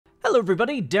Hello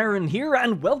everybody, Darren here,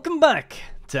 and welcome back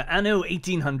to Anno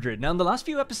 1800. Now in the last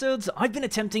few episodes, I've been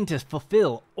attempting to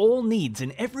fulfill all needs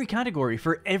in every category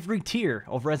for every tier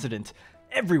of resident,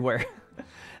 everywhere.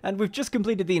 And we've just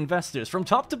completed the investors. From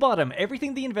top to bottom,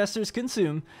 everything the investors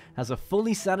consume has a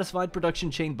fully satisfied production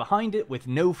chain behind it with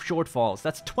no shortfalls.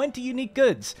 That's 20 unique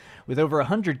goods, with over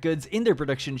 100 goods in their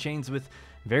production chains with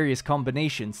various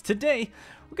combinations. Today,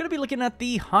 we're going to be looking at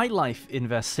the high life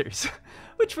investors,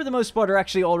 which for the most part are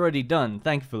actually already done,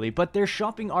 thankfully, but their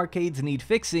shopping arcades need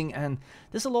fixing, and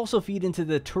this will also feed into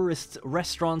the tourists'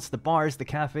 restaurants, the bars, the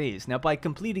cafes. Now, by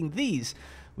completing these,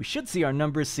 we should see our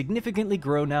numbers significantly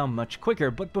grow now much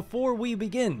quicker, but before we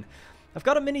begin, I've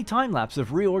got a mini time-lapse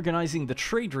of reorganizing the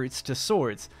trade routes to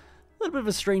swords. A little bit of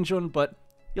a strange one, but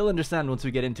you'll understand once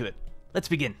we get into it. Let's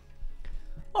begin.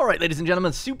 Alright, ladies and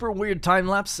gentlemen, super weird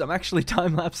time-lapse. I'm actually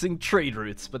time-lapsing trade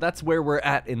routes, but that's where we're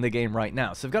at in the game right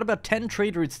now. So I've got about 10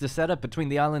 trade routes to set up between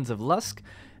the islands of Lusk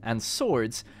and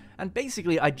Swords, and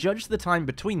basically I judged the time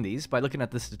between these by looking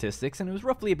at the statistics, and it was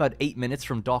roughly about 8 minutes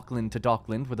from Dockland to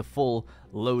Dockland with a full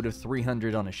load of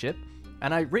 300 on a ship,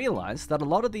 and I realized that a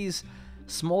lot of these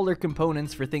smaller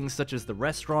components for things such as the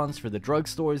restaurants, for the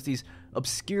drugstores, these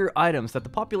obscure items that the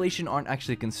population aren't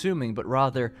actually consuming, but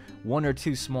rather one or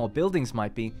two small buildings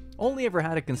might be, only ever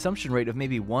had a consumption rate of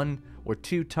maybe 1 or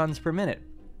 2 tons per minute.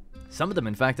 Some of them,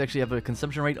 in fact, actually have a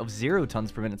consumption rate of 0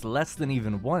 tons per minute. It's less than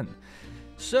even 1.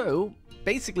 So,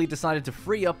 basically decided to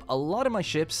free up a lot of my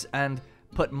ships and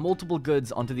put multiple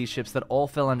goods onto these ships that all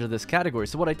fell under this category.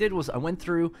 So what I did was I went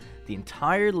through the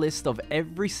entire list of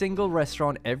every single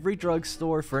restaurant, every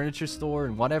drugstore, furniture store,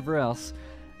 and whatever else,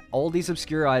 all these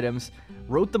obscure items,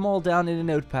 wrote them all down in a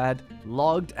notepad,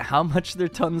 logged how much their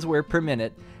tons were per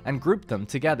minute, and grouped them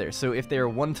together. So if they're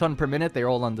 1 ton per minute, they're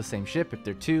all on the same ship. If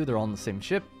they're 2, they're all on the same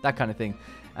ship, that kind of thing.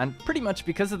 And pretty much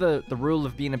because of the rule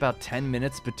of being about 10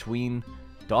 minutes between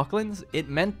docklands, it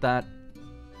meant that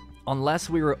unless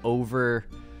we were over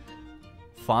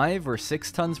 5 or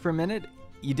 6 tons per minute,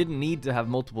 you didn't need to have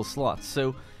multiple slots.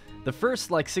 So the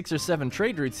first like 6 or 7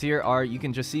 trade routes here are, you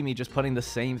can just see me just putting the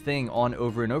same thing on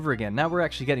over and over again. Now we're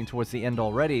actually getting towards the end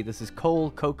already. This is coal,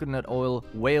 coconut oil,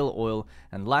 whale oil,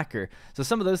 and lacquer. So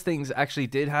some of those things actually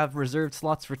did have reserved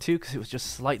slots for 2 because it was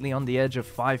just slightly on the edge of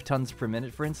 5 tons per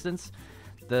minute, for instance.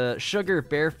 The sugar,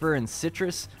 bear fur, and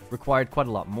citrus required quite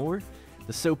a lot more.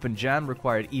 The soap and jam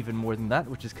required even more than that,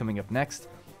 which is coming up next.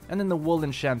 And then the wool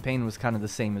and champagne was kind of the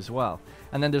same as well.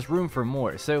 And then there's room for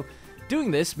more. So doing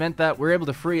this meant that we're able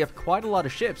to free up quite a lot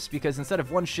of ships, because instead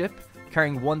of one ship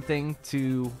carrying one thing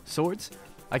to Swords,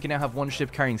 I can now have one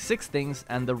ship carrying 6 things,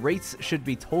 and the rates should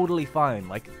be totally fine.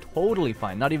 Like, totally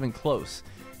fine. Not even close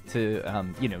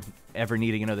to, you know, ever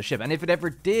needing another ship. And if it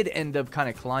ever did end up kind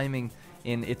of climbing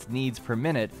in its needs per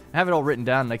minute, I have it all written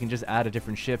down and I can just add a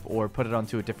different ship or put it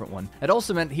onto a different one. It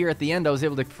also meant here at the end I was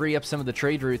able to free up some of the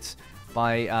trade routes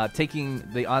by taking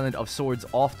the island of Swords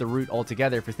off the route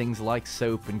altogether for things like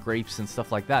soap and grapes and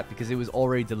stuff like that, because it was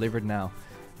already delivered now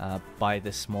by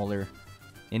this smaller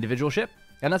individual ship.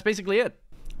 And that's basically it.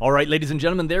 Alright, ladies and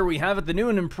gentlemen, there we have it, the new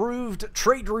and improved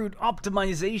trade route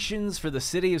optimizations for the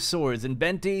City of Swords. And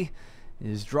Benty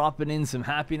is dropping in some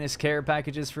happiness care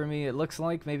packages for me, it looks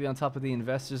like, maybe on top of the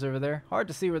investors over there. Hard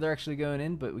to see where they're actually going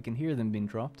in, but we can hear them being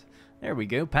dropped. There we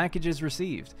go, packages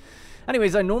received.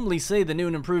 Anyways, I normally say the new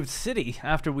and improved city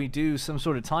after we do some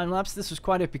sort of time-lapse. This was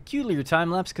quite a peculiar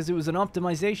time-lapse because it was an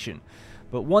optimization,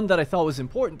 but one that I thought was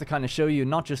important to kind of show you,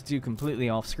 not just do completely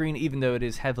off-screen, even though it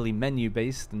is heavily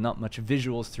menu-based and not much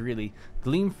visuals to really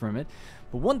glean from it.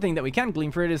 But one thing that we can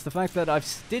glean from it is the fact that I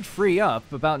did free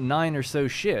up about 9 or so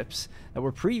ships that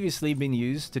were previously being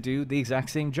used to do the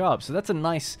exact same job. So that's a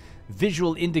nice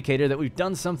visual indicator that we've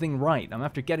done something right. I'm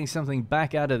after getting something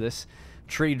back out of this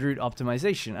trade route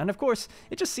optimization. And of course,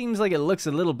 it just seems like it looks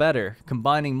a little better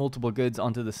combining multiple goods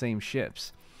onto the same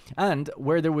ships. And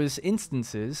where there was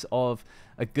instances of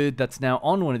a good that's now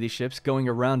on one of these ships going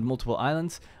around multiple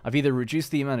islands, I've either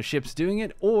reduced the amount of ships doing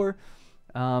it or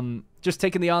just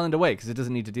taking the island away because it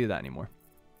doesn't need to do that anymore.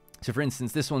 So for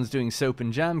instance, this one's doing soap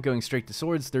and jam, going straight to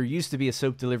Swords. There used to be a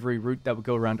soap delivery route that would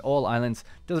go around all islands.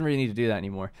 Doesn't really need to do that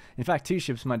anymore. In fact, 2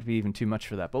 ships might be even too much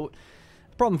for that, but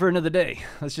problem for another day.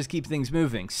 Let's just keep things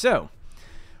moving. So,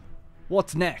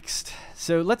 what's next?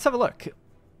 So let's have a look.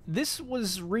 This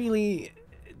was really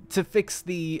to fix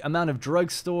the amount of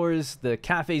drugstores, the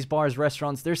cafes, bars,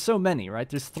 restaurants. There's so many, right?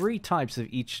 There's 3 types of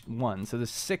each one, so there's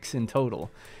 6 in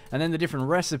total. And then the different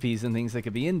recipes and things that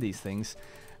could be in these things.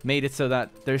 made it so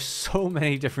that there's so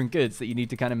many different goods that you need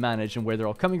to kind of manage, and where they're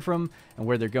all coming from and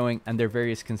where they're going and their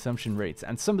various consumption rates.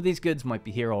 And some of these goods might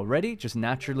be here already, just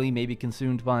naturally maybe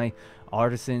consumed by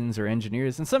artisans or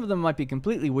engineers, and some of them might be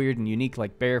completely weird and unique,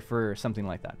 like bear fur or something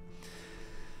like that.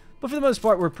 But for the most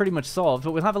part, we're pretty much solved,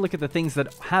 but we'll have a look at the things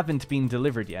that haven't been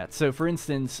delivered yet. So for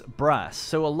instance, brass.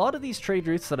 So a lot of these trade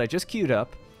routes that I just queued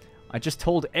up, I just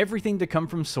told everything to come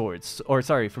from Swords, or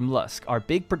sorry, from Lusk, our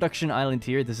big production island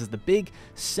here. This is the big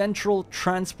central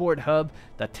transport hub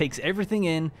that takes everything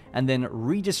in and then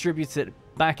redistributes it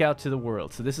back out to the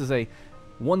world. So this is a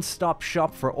one-stop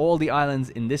shop for all the islands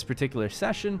in this particular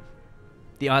session.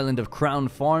 The island of Crown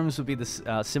Farms would be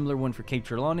the similar one for Cape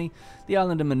Trelawney. The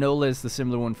island of Manola is the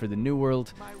similar one for the New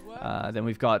World. Then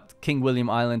we've got King William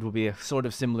Island will be a sort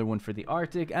of similar one for the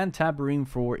Arctic, and Tabarim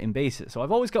for Imbasis. So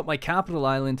I've always got my capital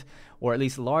island, or at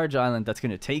least large island, that's going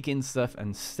to take in stuff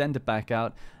and send it back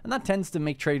out. And that tends to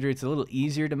make trade routes a little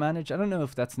easier to manage. I don't know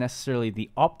if that's necessarily the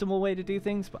optimal way to do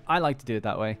things, but I like to do it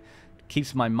that way. It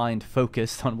keeps my mind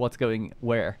focused on what's going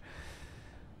where.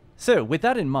 So, with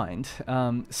that in mind,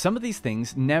 some of these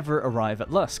things never arrive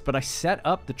at Lusk, but I set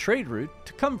up the trade route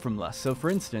to come from Lusk. So, for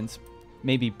instance,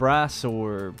 maybe brass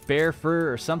or bear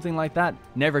fur or something like that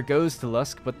never goes to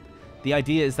Lusk, but the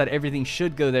idea is that everything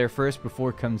should go there first before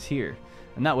it comes here.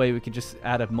 And that way we could just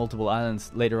add up multiple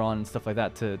islands later on and stuff like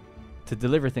that to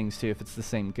deliver things to if it's the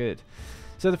same good.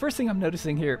 So, the first thing I'm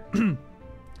noticing here,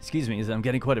 excuse me, is that I'm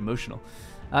getting quite emotional.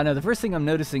 Now, the first thing I'm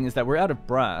noticing is that we're out of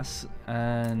brass,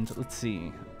 and let's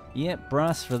see. Yep,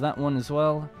 brass for that one as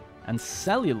well. And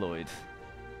celluloid.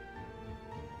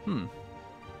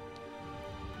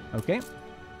 Okay.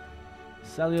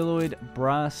 Celluloid,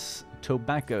 brass,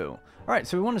 tobacco. Alright,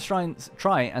 so we want to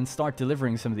try and start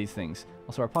delivering some of these things.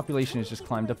 Also, our population has just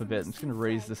climbed up a bit. I'm just going to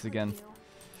raise this again.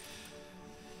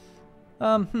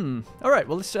 Alright,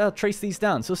 well, let's trace these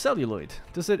down. So, celluloid.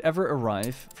 Does it ever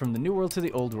arrive from the New World to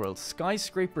the Old World?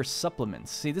 Skyscraper supplements.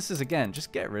 See, this is, again,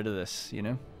 just get rid of this, you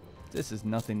know? This is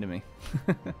nothing to me.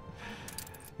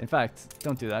 In fact,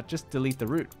 don't do that. Just delete the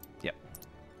route. Yep.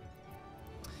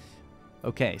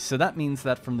 Okay, so that means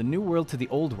that from the New World to the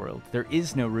Old World, there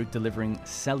is no route delivering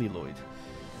celluloid.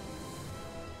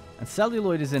 And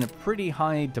celluloid is in a pretty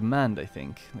high demand, I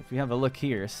think. If we have a look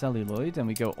here, celluloid, and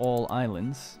we go all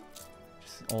islands,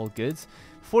 just all goods.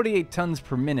 48 tons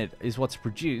per minute is what's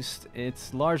produced.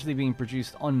 It's largely being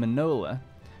produced on Manola.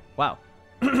 Wow.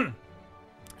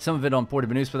 Some of it on Port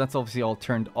of Banús, but that's obviously all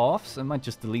turned off, so I might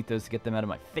just delete those to get them out of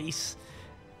my face.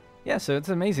 Yeah, so it's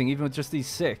amazing, even with just these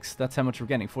 6, that's how much we're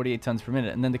getting, 48 tons per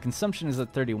minute, and then the consumption is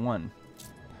at 31.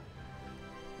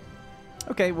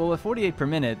 Okay, well, with 48 per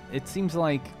minute, it seems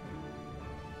like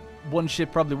one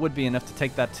ship probably would be enough to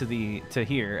take that to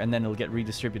here, and then it'll get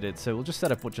redistributed, so we'll just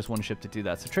set up with just one ship to do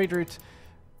that. So trade route,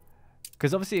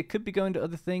 because obviously it could be going to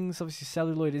other things, obviously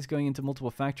celluloid is going into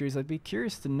multiple factories. I'd be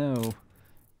curious to know,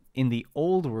 in the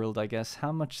old world, I guess,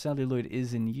 how much celluloid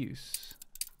is in use.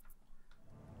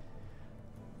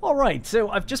 Alright, so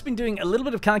I've just been doing a little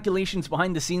bit of calculations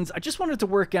behind the scenes. I just wanted to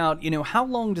work out, you know, how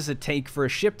long does it take for a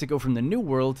ship to go from the New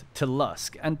World to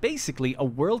Lusk? And basically, a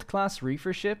world-class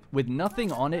reefer ship with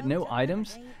nothing on it, no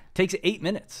items, takes 8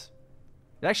 minutes.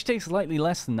 It actually takes slightly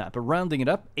less than that, but rounding it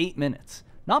up, 8 minutes.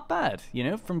 Not bad, you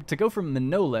know, to go from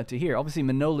Manola to here. Obviously,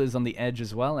 Manola is on the edge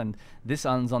as well, and this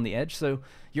island's on the edge, so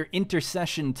your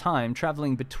intersession time,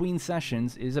 traveling between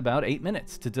sessions, is about 8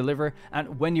 minutes to deliver,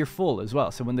 and when you're full as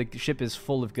well, so when the ship is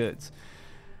full of goods.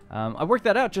 I worked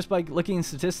that out just by looking in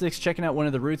statistics, checking out one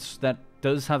of the routes that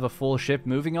does have a full ship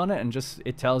moving on it, and just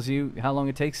it tells you how long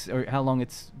it takes, or how long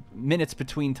it's minutes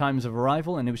between times of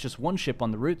arrival, and it was just one ship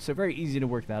on the route, so very easy to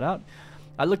work that out.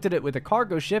 I looked at it with a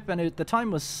cargo ship, and the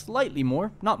time was slightly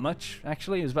more. Not much,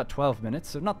 actually. It was about 12 minutes,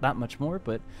 so not that much more,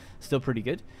 but still pretty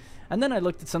good. And then I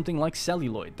looked at something like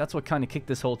celluloid. That's what kind of kicked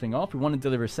this whole thing off. We want to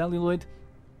deliver celluloid.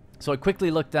 So I quickly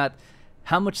looked at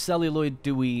how much celluloid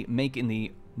do we make in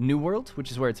the New World, which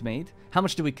is where it's made. How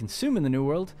much do we consume in the New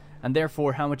World, and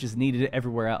therefore how much is needed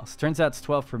everywhere else. Turns out it's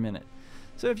 12 per minute.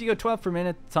 So if you go 12 per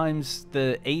minute times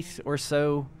the 8 or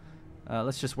so,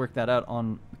 let's just work that out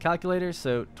on the calculator.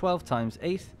 So 12 times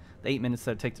 8, the 8 minutes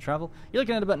that it takes to travel, you're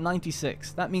looking at about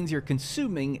 96. That means you're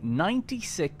consuming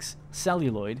 96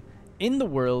 celluloid in the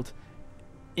world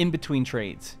in between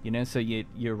trades. You know, so you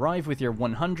arrive with your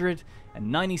 100,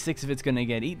 and 96 of it's going to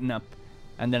get eaten up,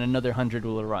 and then another 100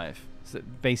 will arrive. So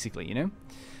basically, you know.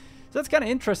 So that's kind of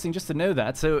interesting just to know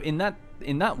that. So in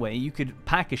that way, you could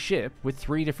pack a ship with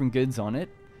 3 different goods on it,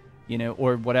 you know,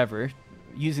 or whatever,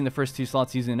 using the first 2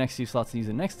 slots, using the next 2 slots, and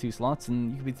using the next 2 slots,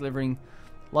 and you could be delivering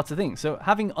lots of things. So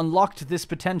having unlocked this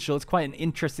potential, it's quite an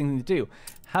interesting thing to do.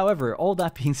 However, all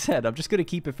that being said, I'm just going to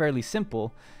keep it fairly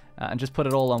simple and just put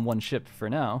it all on one ship for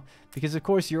now. Because of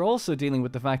course you're also dealing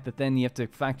with the fact that then you have to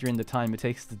factor in the time it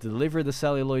takes to deliver the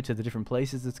celluloid to the different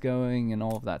places it's going and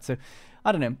all of that. So,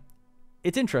 I don't know.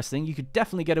 It's interesting. You could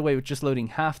definitely get away with just loading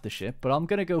half the ship, but I'm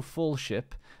going to go full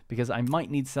ship because I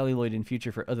might need celluloid in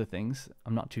future for other things.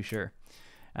 I'm not too sure.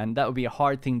 And that would be a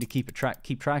hard thing to keep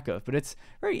track of. But it's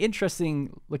very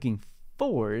interesting looking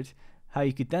forward how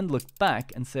you could then look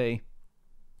back and say,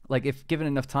 like, if given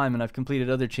enough time and I've completed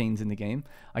other chains in the game,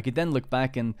 I could then look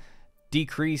back and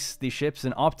decrease the ships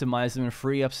and optimize them and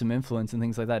free up some influence and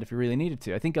things like that if you really needed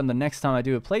to. I think on the next time I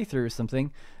do a playthrough or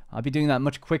something, I'll be doing that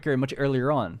much quicker and much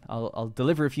earlier on. I'll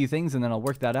deliver a few things and then I'll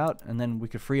work that out, and then we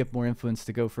could free up more influence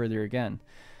to go further again.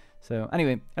 So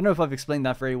anyway, I don't know if I've explained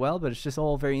that very well, but it's just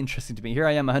all very interesting to me. Here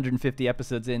I am 150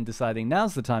 episodes in, deciding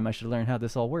now's the time I should learn how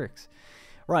this all works.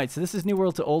 Right, so this is New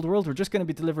World to Old World. We're just going to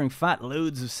be delivering fat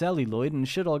loads of celluloid, and it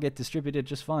should all get distributed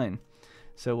just fine.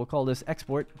 So we'll call this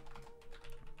export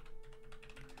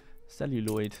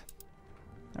celluloid.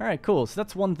 Alright, cool. So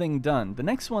that's one thing done. The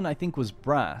next one I think was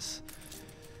brass,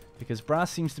 because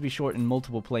brass seems to be short in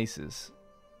multiple places.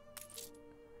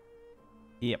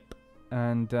 Yep.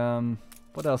 And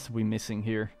what else are we missing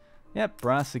here? Yep,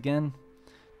 brass again.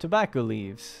 Tobacco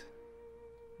leaves.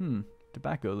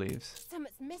 Tobacco leaves.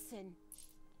 Something's missing.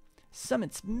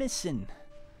 Something's missing.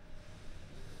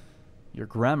 Your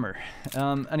grammar.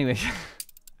 Anyway.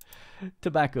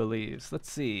 Tobacco leaves.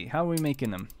 Let's see. How are we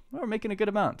making them? Well, we're making a good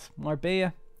amount.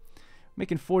 Marbella,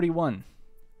 making 41.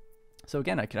 So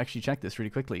again, I could actually check this really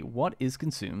quickly. What is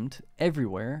consumed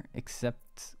everywhere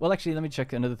except... Well, actually, let me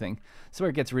check another thing. This is where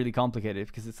it gets really complicated,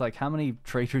 because it's like, how many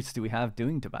trade routes do we have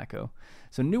doing tobacco?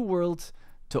 So New World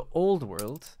to Old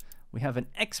World, we have an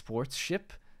export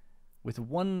ship with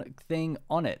one thing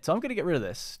on it. So I'm going to get rid of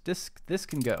this. This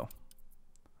can go.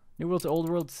 New World to Old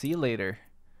World, see you later.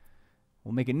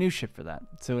 We'll make a new ship for that.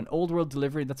 So an Old World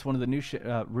delivery, that's one of the new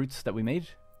routes that we made.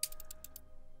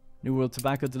 New World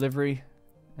tobacco delivery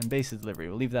and base delivery.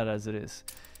 We'll leave that as it is.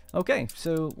 Okay,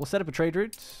 so we'll set up a trade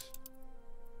route.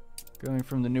 Going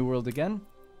from the New World again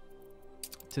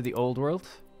to the Old World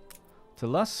to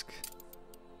Lusk.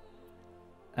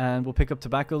 And we'll pick up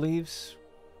tobacco leaves.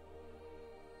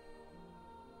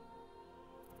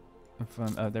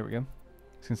 Oh, there we go. I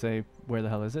was going to say, where the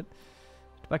hell is it?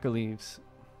 Tobacco leaves.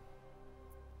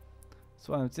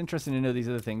 So it's interesting to know these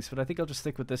other things, but I think I'll just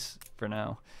stick with this for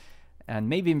now. And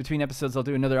maybe in between episodes I'll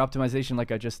do another optimization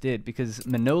like I just did, because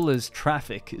Manola's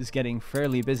traffic is getting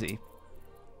fairly busy.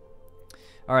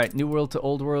 Alright, New World to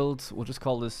Old World. We'll just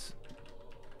call this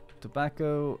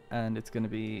tobacco, and it's going to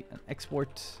be an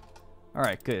export.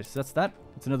 Alright, good. So that's that.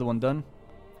 It's another one done.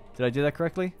 Did I do that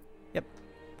correctly? Yep.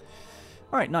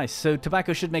 Alright, nice. So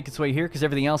tobacco should make its way here, because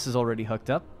everything else is already hooked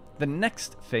up. The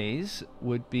next phase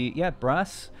would be, yeah,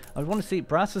 brass. I want to see,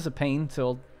 brass is a pain, so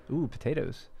I'll, ooh,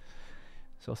 potatoes.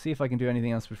 So I'll see if I can do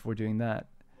anything else before doing that.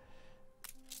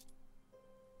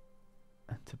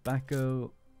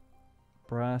 Tobacco,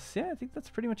 brass, yeah, I think that's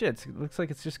pretty much it. It looks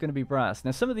like it's just going to be brass.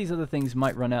 Now, some of these other things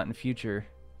might run out in the future,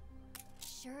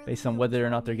 based on whether or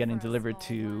not they're getting delivered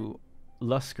to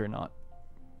Lusk or not.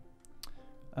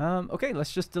 Okay,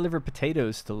 let's just deliver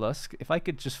potatoes to Lusk. If I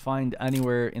could just find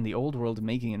anywhere in the Old World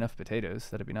making enough potatoes,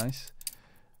 that'd be nice.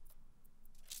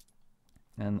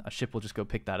 And a ship will just go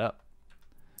pick that up.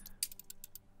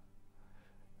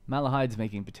 Malahide's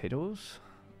making potatoes.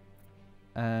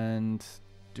 And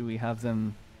do we have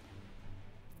them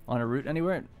on a route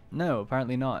anywhere? No,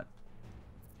 apparently not.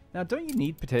 Now, don't you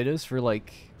need potatoes for,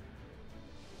 like,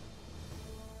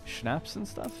 schnapps and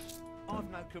stuff? I've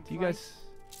no complaints. Do you guys...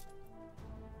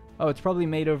 Oh, it's probably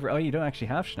made over... Oh, you don't actually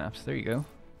have schnapps. There you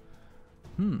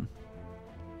go.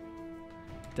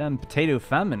 Damn potato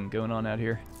famine going on out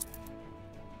here.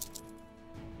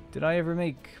 Did I ever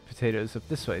make potatoes up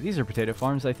this way? These are potato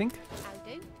farms, I think.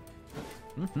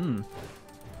 I do.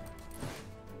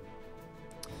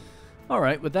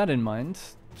 Alright, with that in mind,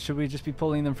 should we just be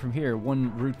pulling them from here?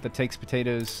 One route that takes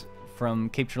potatoes from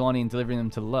Cape Trelawney and delivering them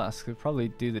to Lusk would probably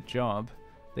do the job.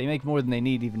 They make more than they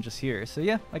need even just here. So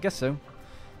yeah, I guess so.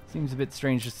 Seems a bit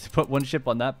strange just to put one ship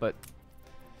on that, but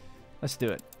let's do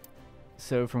it.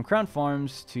 So from Crown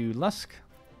Farms to Lusk.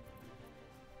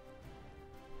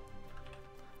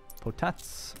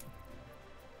 Potats.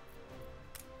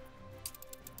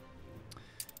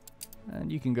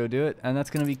 And you can go do it. And that's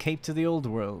going to be Cape to the Old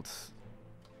World.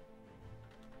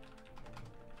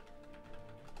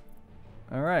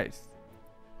 Alright.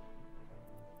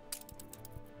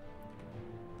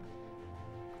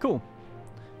 Cool.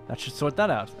 That should sort that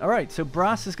out. Alright, so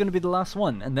brass is going to be the last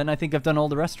one. And then I think I've done all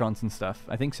the restaurants and stuff.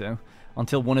 I think so.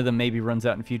 Until one of them maybe runs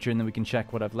out in future and then we can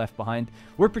check what I've left behind.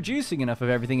 We're producing enough of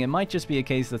everything. It might just be a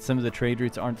case that some of the trade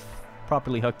routes aren't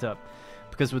properly hooked up.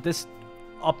 Because with this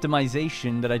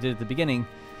optimization that I did at the beginning,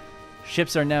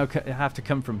 ships are now have to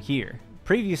come from here.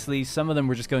 Previously, some of them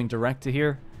were just going direct to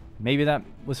here. Maybe that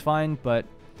was fine, but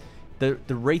the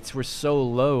rates were so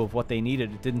low of what they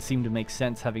needed, it didn't seem to make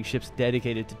sense having ships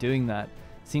dedicated to doing that.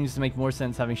 It seems to make more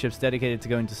sense having ships dedicated to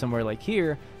going to somewhere like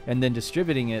here and then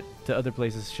distributing it to other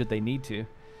places should they need to.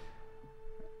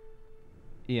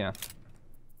 Yeah.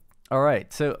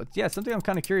 Alright, so yeah, something I'm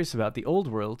kind of curious about, the old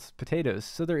world, potatoes.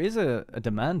 So there is a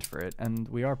demand for it, and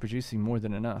we are producing more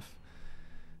than enough.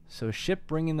 So a ship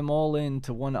bringing them all in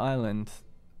to one island,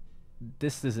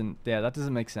 this doesn't, yeah, that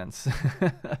doesn't make sense.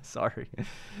 Sorry.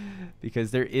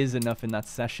 Because there is enough in that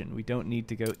session. We don't need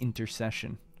to go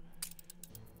intersession.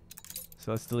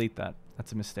 So let's delete that.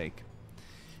 That's a mistake.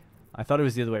 I thought it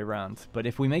was the other way around. But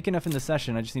if we make enough in the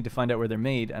session, I just need to find out where they're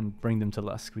made and bring them to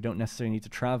Lusk. We don't necessarily need to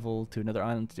travel to another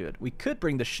island to do it. We could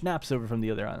bring the schnapps over from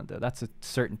the other island, though. That's a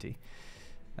certainty.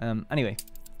 Anyway.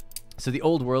 So the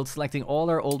old world, selecting all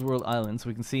our old world islands,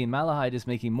 we can see Malahide is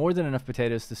making more than enough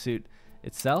potatoes to suit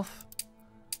itself.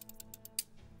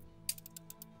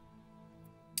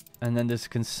 And then there's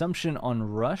consumption on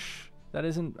Rush that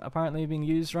isn't apparently being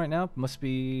used right now. Must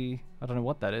be, I don't know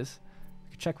what that is.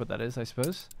 We could check what that is, I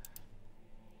suppose.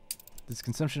 There's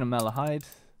consumption of Malahide.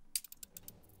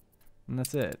 And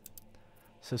that's it.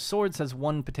 So Swords has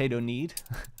 1 potato need.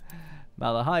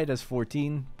 Malahide has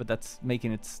 14, but that's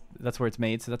where it's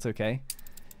made, so that's okay.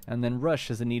 And then Rush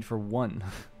has a need for 1.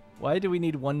 Why do we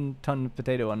need 1 ton of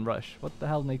potato on Rush? What the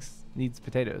hell needs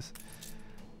potatoes?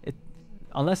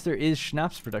 Unless there is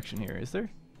schnapps production here, is there?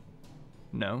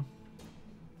 No.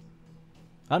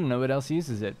 I don't know what else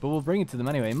uses it, but we'll bring it to them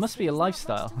anyway. It must be a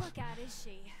lifestyle.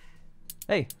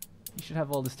 Hey, you should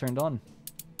have all this turned on.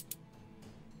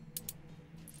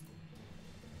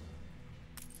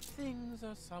 Things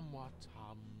are somewhat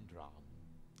humdrum.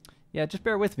 Yeah, just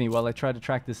bear with me while I try to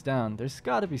track this down. There's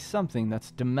got to be something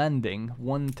that's demanding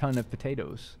 1 ton of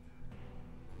potatoes.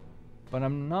 But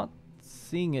I'm not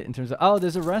seeing it in terms of... Oh,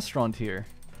 there's a restaurant here.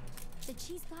 The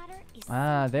cheese platter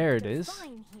is there it is.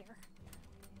 fine here.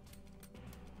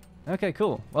 Okay,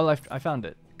 cool. Well, I found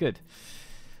it. Good.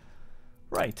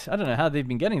 Right. I don't know how they've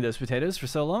been getting those potatoes for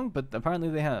so long, but apparently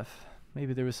they have.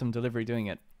 Maybe there was some delivery doing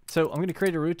it. So I'm going to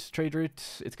create a route, trade route.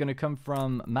 It's going to come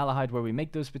from Malahide where we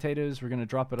make those potatoes. We're going to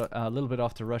drop it a little bit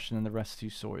off to Rush and then the rest to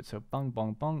Swords. So bong,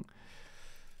 bong, bong.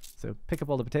 So pick up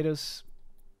all the potatoes.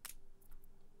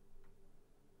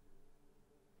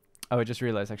 Oh, I just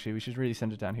realized actually we should really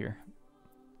send it down here.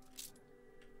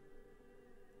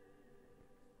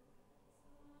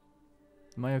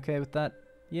 Am I okay with that?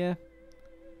 Yeah.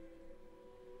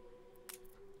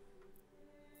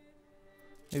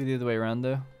 Maybe the other way around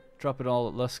though. Drop it all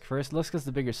at Lusk first. Lusk has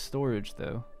the bigger storage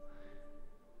though.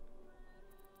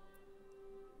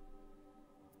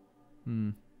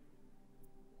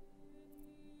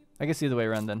 I guess the other way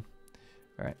around then.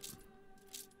 Alright.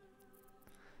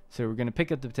 So we're going to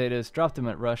pick up the potatoes, drop them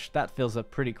at Rush. That fills up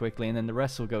pretty quickly, and then the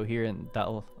rest will go here, and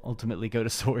that'll ultimately go to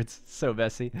Swords. So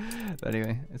messy. But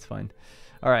anyway, it's fine.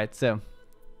 Alright, so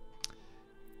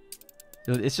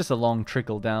it's just a long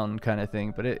trickle down kind of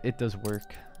thing, but it does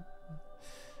work.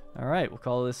 Alright, we'll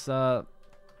call this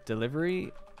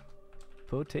delivery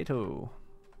potato.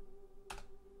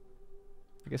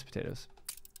 I guess potatoes.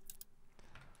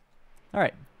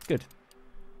 Alright, good.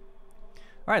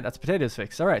 Alright, that's potatoes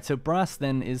fixed. Alright, so brass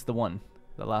then is the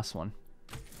last one.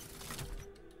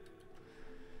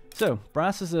 So,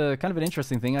 brass is a kind of an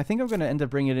interesting thing. I think I'm going to end up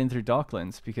bringing it in through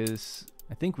Docklands because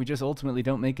I think we just ultimately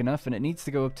don't make enough and it needs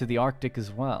to go up to the Arctic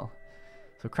as well.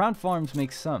 So Crown Farms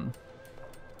makes some.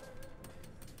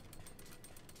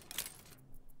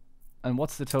 And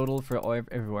what's the total for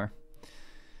everywhere?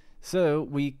 So,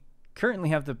 we currently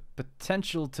have the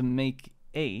potential to make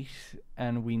 8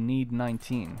 and we need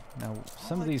 19. Now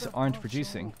some of these aren't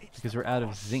producing because we're out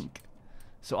of zinc.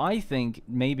 So I think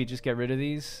maybe just get rid of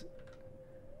these,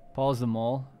 pause them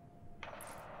all,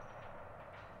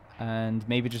 and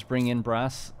maybe just bring in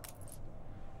brass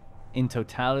in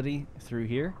totality through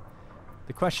here.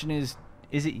 The question is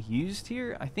it used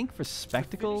here? I think for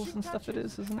spectacles and stuff it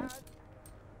is, isn't it?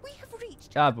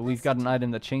 But we've got an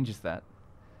item that changes that.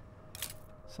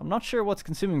 So I'm not sure what's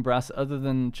consuming brass other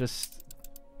than just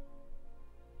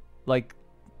like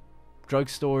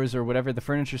drugstores or whatever. The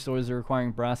furniture stores are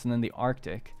requiring brass, and then the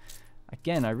Arctic.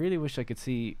 Again, I really wish I could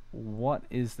see what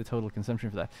is the total consumption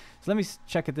for that. So let me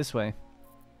check it this way.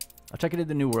 I'll check it in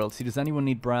the New World. See, does anyone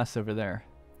need brass over there?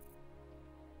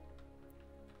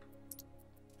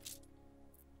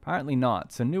 Apparently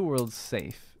not. So New World's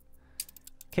safe.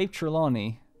 Cape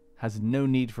Trelawney has no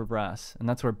need for brass, and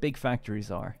that's where big factories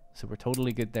are. So we're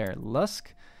totally good there.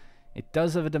 Lusk, it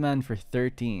does have a demand for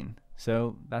 13.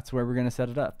 So that's where we're going to set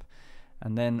it up.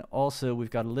 And then also we've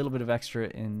got a little bit of extra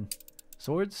in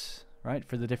swords, right,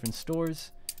 for the different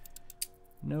stores.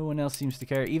 No one else seems to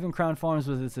care. Even Crown Farms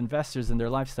with its investors and their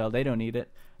lifestyle, they don't need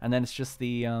it. And then it's just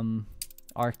the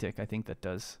Arctic, I think, that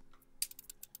does.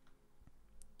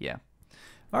 Yeah.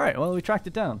 Alright, well, we tracked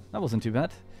it down. That wasn't too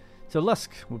bad. So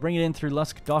Lusk, we'll bring it in through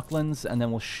Lusk Docklands, and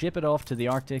then we'll ship it off to the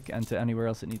Arctic and to anywhere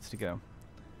else it needs to go.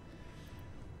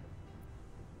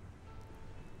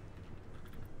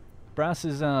 Brass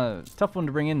is a tough one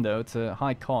to bring in, though. It's a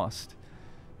high cost.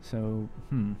 So,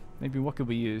 maybe what could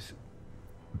we use?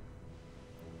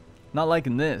 Not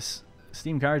liking this.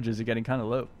 Steam carriages are getting kind of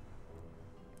low.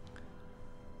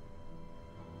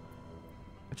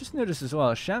 I just noticed as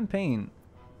well, Champagne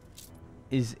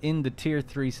is in the tier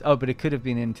 3. Oh, but it could have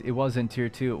been in. It was in tier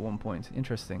 2 at one point.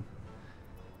 Interesting.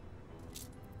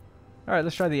 All right,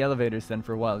 let's try the elevators then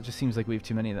for a while. It just seems like we have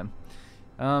too many of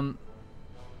them.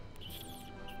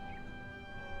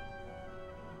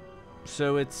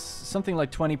 So it's something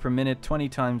like 20 per minute. 20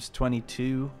 times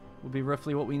 22 will be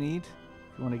roughly what we need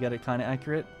if you want to get it kind of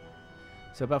accurate.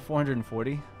 So about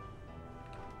 440.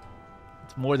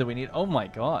 It's more than we need. Oh my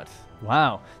god.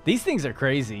 Wow. These things are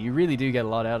crazy. You really do get a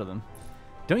lot out of them.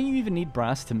 Don't you even need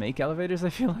brass to make elevators, I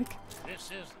feel like?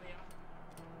 This is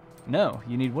No.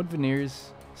 You need wood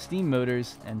veneers, steam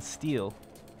motors, and steel.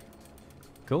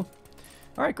 Cool.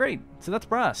 Alright, great. So that's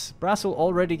brass. Brass will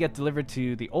already get delivered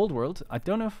to the old world. I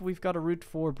don't know if we've got a route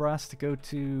for brass to go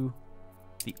to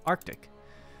the Arctic.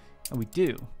 Oh, we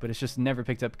do, but it's just never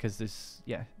picked up because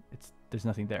there's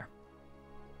nothing there.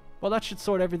 Well, that should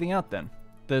sort everything out then.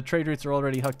 The trade routes are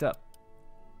already hooked up.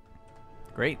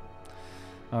 Great.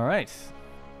 Alright.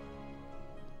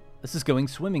 This is going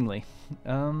swimmingly.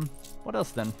 What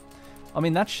else then? I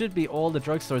mean, that should be all the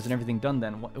drugstores and everything done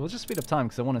then. We'll just speed up time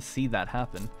because I want to see that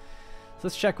happen. So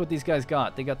let's check what these guys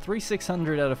got. They got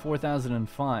 3,600 out of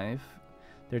 4,005.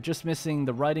 They're just missing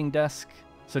the writing desk.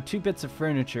 So 2 bits of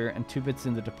furniture and 2 bits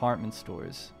in the department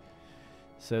stores.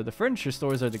 So the furniture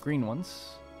stores are the green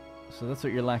ones. So that's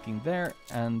what you're lacking there.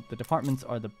 And the departments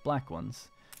are the black ones.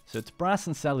 So it's brass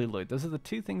and celluloid. Those are the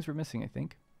 2 things we're missing, I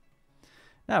think.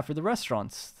 Now, for the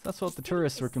restaurants. That's what the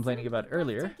tourists were complaining about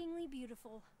earlier.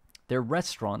 Their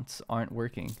restaurants aren't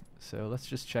working. So let's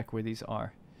just check where these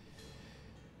are.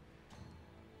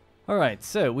 Alright,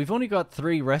 so we've only got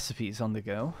 3 recipes on the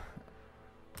go.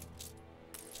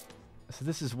 So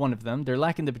this is one of them. They're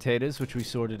lacking the potatoes, which we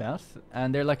sorted out.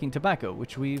 And they're lacking tobacco,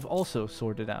 which we've also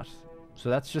sorted out. So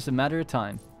that's just a matter of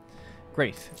time.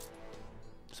 Great.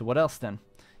 So what else then?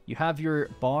 You have your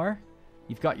bar.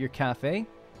 You've got your cafe.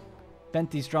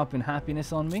 Bentley's dropping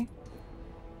happiness on me.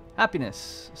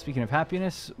 Happiness. Speaking of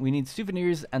happiness, we need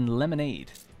souvenirs and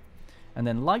lemonade. And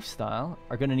then lifestyle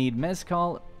are going to need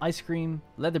mezcal, ice cream,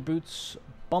 leather boots,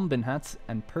 bombin hats,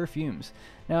 and perfumes.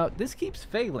 Now, this keeps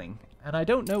failing, and I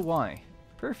don't know why.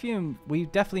 Perfume, we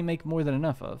definitely make more than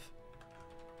enough of.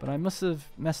 But I must have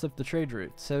messed up the trade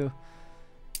route. So,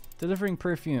 delivering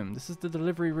perfume. This is the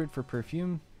delivery route for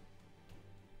perfume.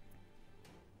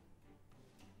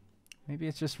 Maybe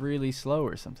it's just really slow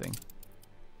or something.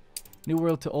 New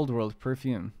World to Old World,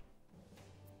 perfume.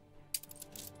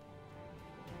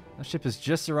 That ship has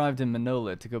just arrived in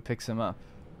Manola to go pick some up.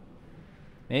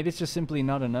 Maybe it's just simply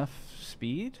not enough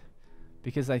speed?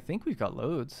 Because I think we've got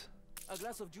loads. A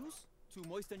glass of juice to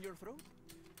moisten your throat?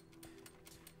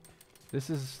 This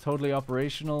is totally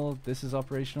operational. This is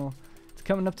operational. It's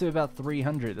coming up to about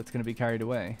 300 that's going to be carried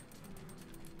away.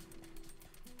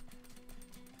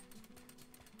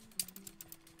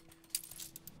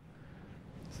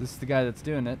 So this is the guy that's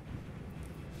doing it.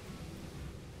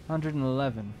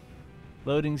 111.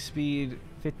 Loading speed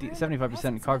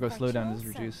 75%. Cargo slowdown is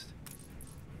reduced.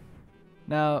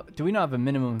 Now, do we not have a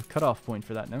minimum cutoff point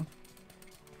for that? No,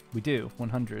 we do.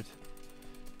 100.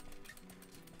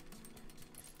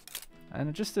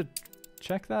 And just to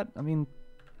check that, I mean,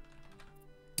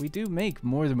 we do make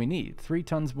more than we need. 3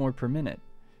 tons more per minute.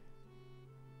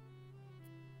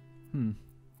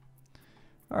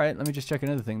 Alright, let me just check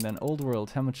another thing then. Old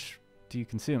World, how much do you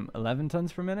consume? 11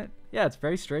 tons per minute? Yeah, it's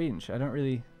very strange. I don't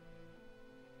really...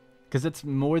 Because it's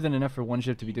more than enough for one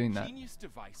ship to be doing that.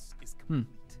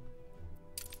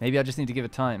 Maybe I just need to give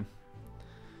it time.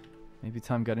 Maybe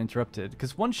time got interrupted.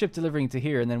 Because one ship delivering to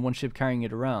here and then one ship carrying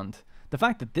it around. The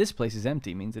fact that this place is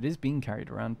empty means it is being carried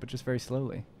around, but just very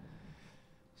slowly.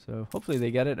 So hopefully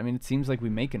they get it. I mean, it seems like we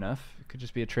make enough. It could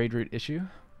just be a trade route issue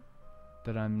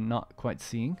that I'm not quite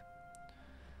seeing.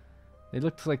 They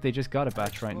look like they just got a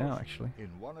batch right now, actually. In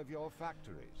one of your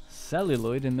factories,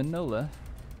 Celluloid in Manola.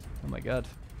 Oh my god.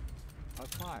 a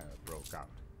fire broke out.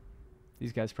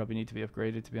 These guys probably need to be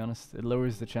upgraded, to be honest. It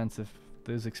lowers the chance of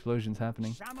those explosions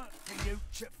happening. Summer for you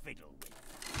to fiddle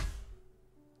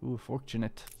with. Ooh,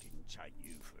 fortunate. Didn't take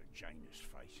you for a Janus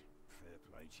face. Fair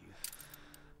play to you.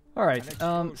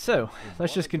 Alright, so,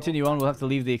 let's just continue on. We'll have to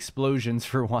leave the explosions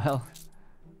for a while.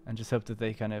 And just hope that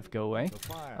they kind of go away.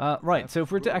 Right, so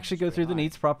if we're to actually go through the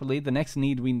needs properly, the next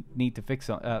need we need to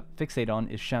fixate on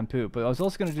is shampoo. But I was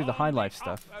also going to do the high life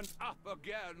stuff. Up and up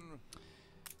again.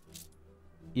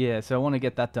 Yeah, so I want to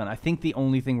get that done. I think the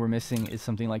only thing we're missing is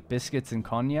something like biscuits and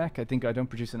cognac. I think I don't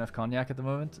produce enough cognac at the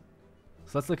moment.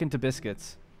 So let's look into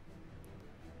biscuits.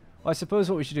 Well, I suppose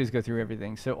what we should do is go through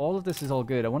everything. So all of this is all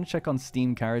good. I want to check on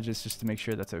steam carriages just to make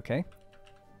sure that's okay.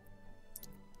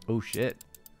 Oh shit.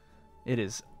 It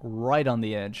is right on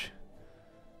the edge.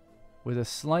 With a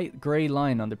slight grey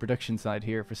line on the production side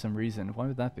here for some reason. Why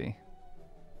would that be?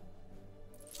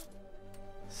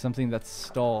 Something that's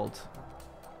stalled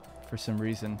for some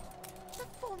reason. The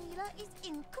formula is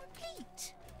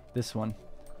incomplete. This one.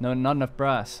 No, not enough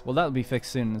brass. Well, that'll be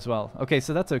fixed soon as well. Okay,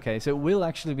 so that's okay. So it will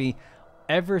actually be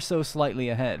ever so slightly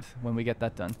ahead when we get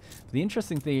that done. But the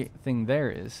interesting thing there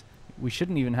is we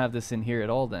shouldn't even have this in here at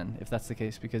all then, if that's the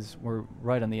case, because we're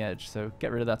right on the edge. So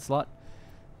get rid of that slot.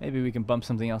 Maybe we can bump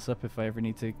something else up if I ever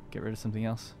need to get rid of something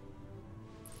else.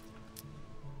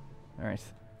 Alright.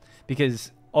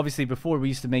 Because obviously before we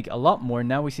used to make a lot more,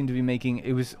 now we seem to be making...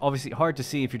 It was obviously hard to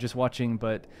see if you're just watching,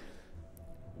 but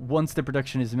once the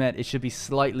production is met, it should be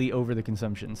slightly over the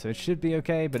consumption. So it should be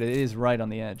okay, but it is right on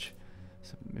the edge.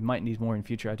 So it might need more in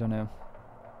future, I don't know.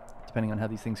 Depending on how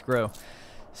these things grow.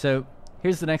 So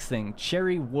here's the next thing.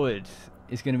 Cherry wood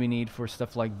is going to be needed for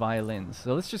stuff like violins.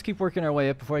 So let's just keep working our way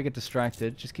up before I get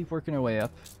distracted. Just keep working our way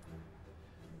up.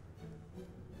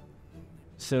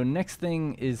 So next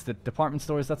thing is the department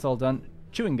stores. That's all done.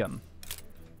 Chewing gum.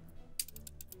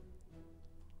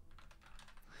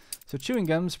 So chewing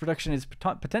gum's production is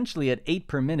potentially at 8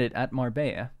 per minute at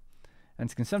Marbella. And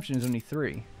its consumption is only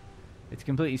 3. It's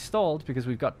completely stalled because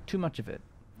we've got too much of it.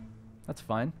 That's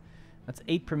fine. That's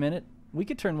 8 per minute. We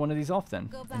could turn one of these off then,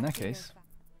 in that case.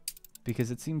 Because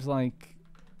it seems like...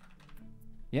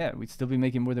 Yeah, we'd still be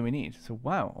making more than we need. So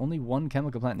wow, only 1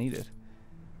 chemical plant needed.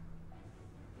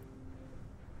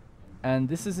 And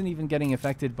this isn't even getting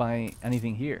affected by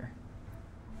anything here.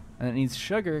 And it needs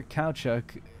sugar,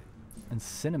 caoutchouc, and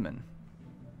cinnamon.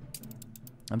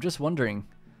 I'm just wondering,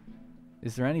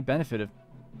 is there any benefit of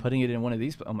putting it in one of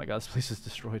these? Oh my god, this place is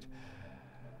destroyed.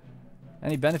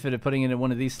 Any benefit of putting it in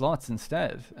one of these slots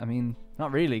instead? I mean,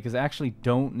 not really, because I actually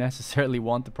don't necessarily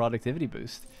want the productivity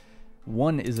boost.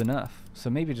 1 is enough, so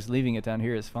maybe just leaving it down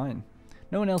here is fine.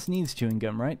 No one else needs chewing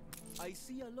gum, right? I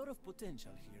see a lot of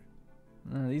potential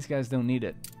here. These guys don't need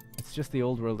it. It's just the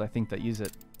old world, I think, that use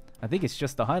it. I think it's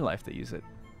just the high life that use it.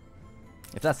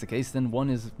 If that's the case, then 1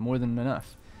 is more than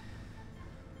enough.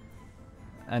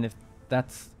 And if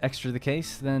that's extra the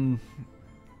case, then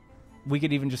we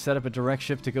could even just set up a direct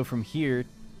ship to go from here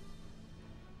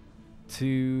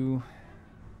to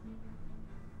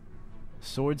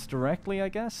Swords directly, I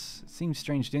guess? It seems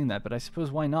strange doing that, but I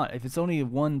suppose why not? If it's only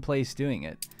one place doing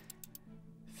it.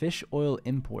 Fish oil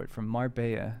import from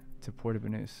Marbella to Puerto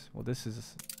Banús. Well, this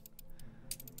is...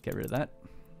 Get rid of that.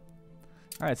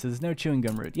 Alright, so there's no chewing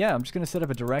gum route. Yeah, I'm just going to set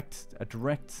up a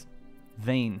direct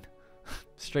vein.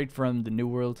 Straight from the New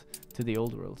World to the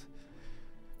Old World.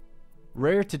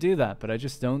 Rare to do that, but I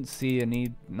just don't see a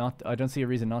need not... I don't see a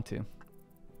reason not to.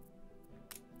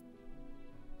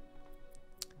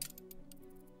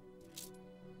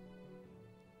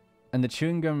 And the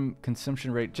chewing gum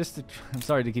consumption rate, just to, I'm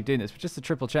sorry to keep doing this, but just to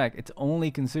triple check, it's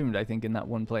only consumed, I think, in that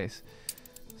one place.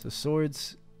 So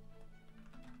swords,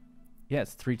 yeah,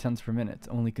 it's 3 tons per minute. It's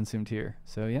only consumed here.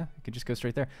 So yeah, it could just go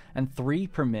straight there. And 3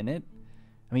 per minute?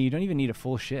 I mean, you don't even need a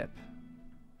full ship.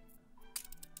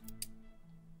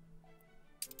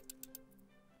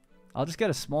 I'll just get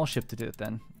a small ship to do it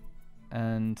then.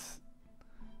 And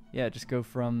yeah, just go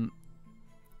from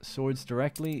swords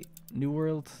directly, New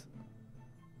World,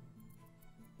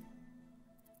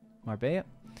 Marbella.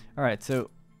 Alright, so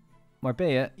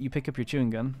Marbella, you pick up your chewing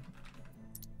gum.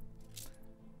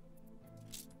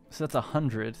 So that's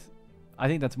 100. I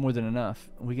think that's more than enough.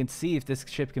 We can see if this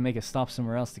ship can make a stop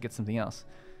somewhere else to get something else.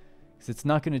 Because it's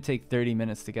not going to take 30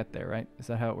 minutes to get there, right? Is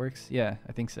that how it works? Yeah,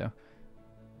 I think so.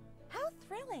 How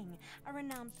thrilling! A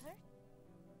renowned clerk.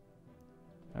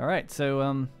 Alright,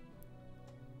 so,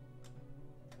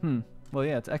 well,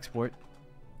 yeah, it's export.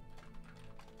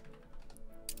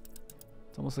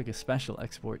 It's almost like a special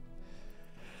export.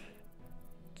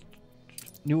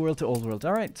 New world to old world.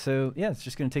 Alright, so yeah, it's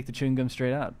just going to take the chewing gum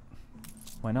straight out.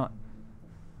 Why not?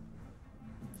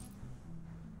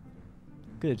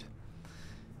 Good.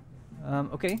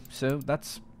 Okay, so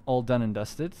that's all done and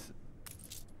dusted.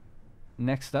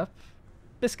 Next up,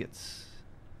 biscuits.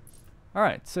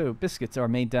 Alright, so biscuits are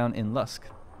made down in Lusk.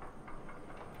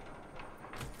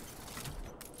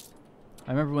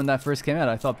 I remember when that first came out,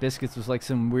 I thought biscuits was like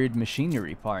some weird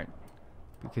machinery part.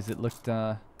 Because it looked,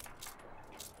 I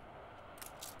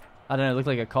don't know, it looked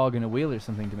like a cog in a wheel or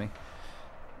something to me.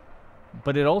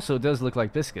 But it also does look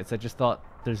like biscuits. I just thought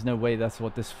there's no way that's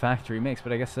what this factory makes,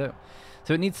 but I guess so.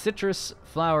 So it needs citrus,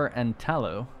 flour, and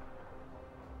tallow.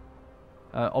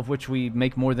 Of which we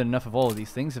make more than enough of all of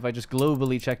these things. If I just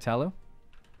globally check tallow.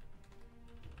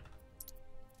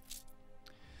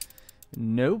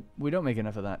 Nope, we don't make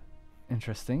enough of that.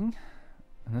 Interesting.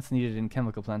 And that's needed in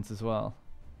chemical plants as well.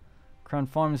 Crown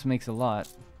Farms makes a lot.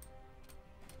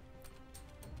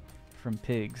 From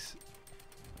pigs.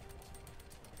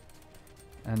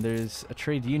 And there's a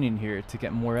trade union here to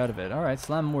get more out of it. Alright,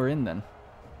 slam more in then.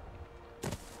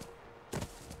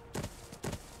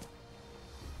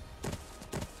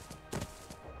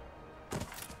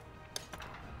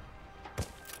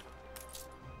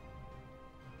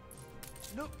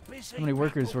 How many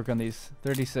workers work on these?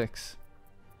 36.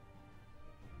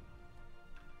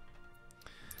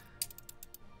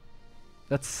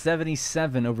 That's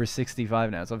 77 over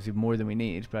 65 now. It's obviously more than we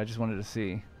need, but I just wanted to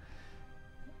see.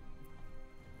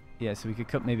 Yeah, so we could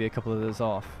cut maybe a couple of those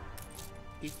off.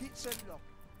 If it's a lock.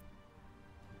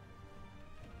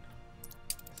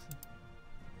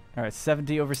 Alright,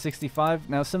 70 over 65.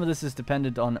 Now, some of this is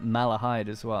dependent on Malahide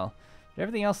as well. But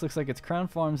everything else looks like it's Crown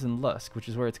Farms and Lusk, which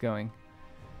is where it's going.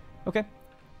 Okay.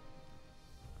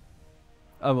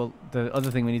 Oh, well, the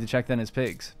other thing we need to check then is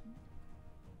pigs.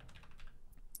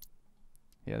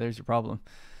 Yeah, there's your problem.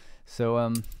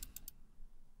 So,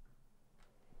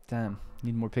 damn,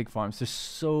 need more pig farms. There's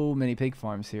so many pig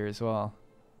farms here as well.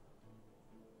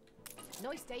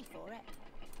 Nice day for it.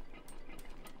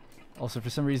 Also, for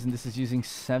some reason, this is using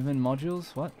 7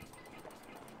 modules. What?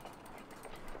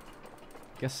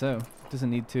 Guess so. Doesn't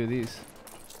need 2 of these.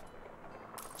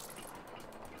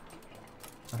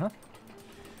 Uh-huh.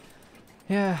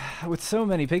 Yeah, with so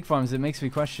many pig farms, it makes me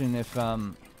question if,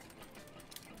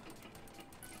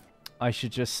 I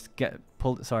should just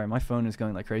sorry, my phone is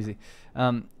going like crazy.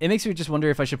 It makes me just wonder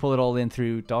if I should pull it all in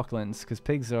through Docklands, because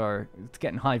pigs it's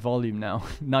getting high volume now.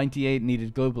 98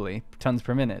 needed globally, tons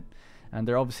per minute. And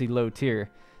they're obviously low tier.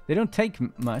 They don't take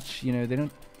much, you know, they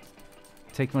don't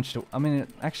take much to... I mean,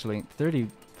 actually, 30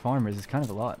 farmers is kind of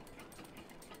a lot.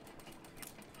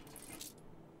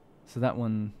 So that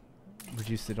one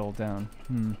reduced it all down.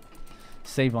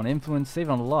 Save on influence, save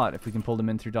on a lot if we can pull them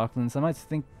in through Docklands.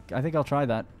 I think I'll try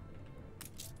that.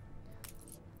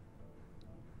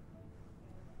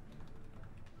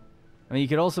 I mean, you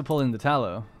could also pull in the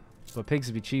tallow, but pigs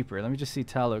would be cheaper. Let me just see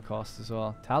tallow cost as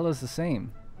well. Tallow's the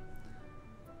same.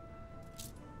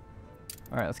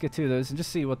 Alright, let's get 2 of those and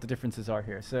just see what the differences are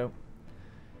here. So,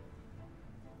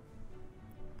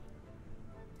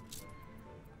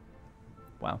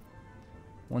 wow.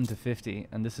 1 to 50,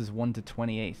 and this is 1 to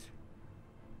 28.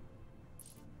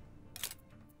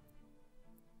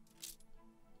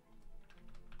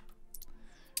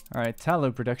 Alright,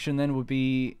 tallow production then would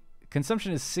be...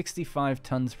 Consumption is 65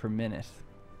 tons per minute.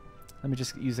 Let me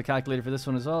just use the calculator for this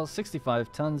one as well.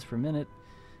 65 tons per minute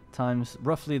times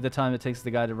roughly the time it takes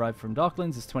the guy to arrive from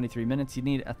Docklands is 23 minutes. You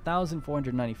need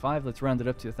 1,495. Let's round it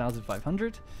up to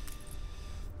 1,500.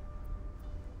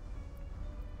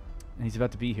 And he's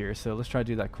about to be here, so let's try to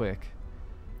do that quick.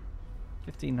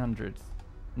 1,500.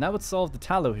 And that would solve the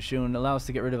tallow issue and allow us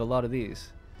to get rid of a lot of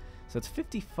these. So it's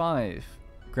 55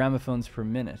 gramophones per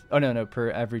minute. Oh, no, per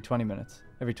every 20 minutes.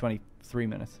 Every 23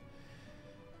 minutes.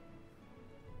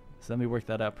 So let me work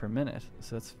that out per minute.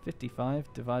 So that's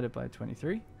 55 divided by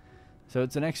 23. So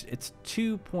it's it's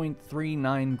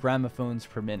 2.39 gramophones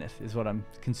per minute is what I'm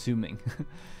consuming.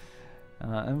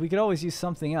 And we could always use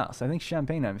something else. I think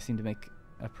champagne I've seen to make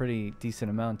a pretty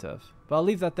decent amount of. But I'll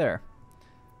leave that there.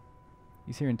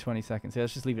 He's here in 20 seconds. Yeah,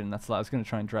 let's just leave it in that slot. I was going to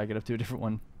try and drag it up to a different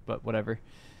one, but whatever.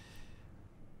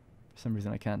 For some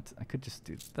reason I can't. I could just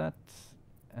do that.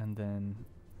 And then...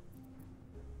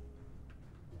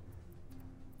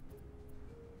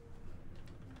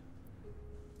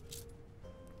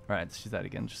 Alright, let's use that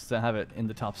again. Just to have it in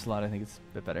the top slot, I think it's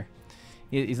a bit better.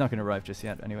 He's not going to arrive just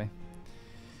yet, anyway.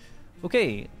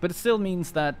 Okay, but it still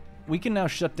means that we can now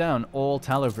shut down all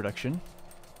tallow production.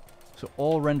 So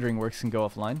all rendering works can go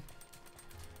offline.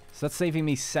 So that's saving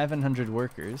me 700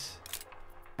 workers.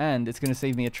 And it's going to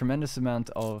save me a tremendous amount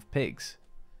of pigs.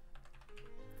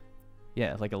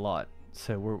 Yeah, like a lot.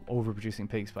 So we're overproducing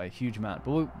pigs by a huge amount.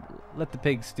 But we'll let the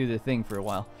pigs do their thing for a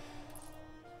while.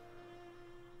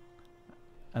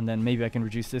 And then maybe I can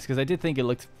reduce this, because I did think it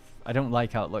looked... I don't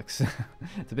like how it looks.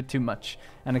 It's a bit too much.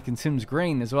 And it consumes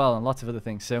grain as well and lots of other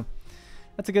things. So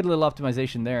that's a good little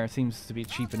optimization there. It seems to be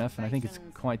cheap enough, and I think it's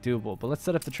quite doable. But let's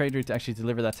set up the trader to actually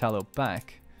deliver that tallow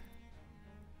back.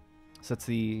 So that's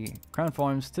the Crown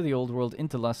Farms to the Old World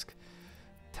into Lusk.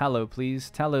 Tallow,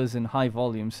 please. Tallow's in high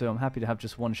volume, so I'm happy to have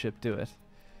just one ship do it.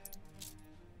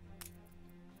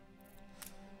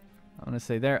 I'm going to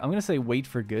say there. I'm going to say wait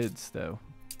for goods, though.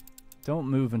 Don't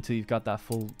move until you've got that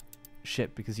full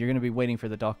ship, because you're going to be waiting for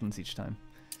the docklands each time.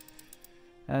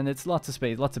 And it's lots of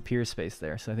space, lots of pier space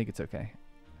there, so I think it's okay.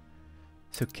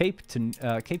 So Cape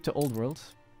to Old World.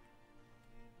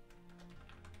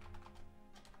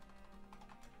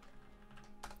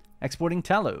 Exporting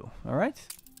tallow. All right.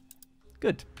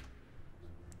 Good.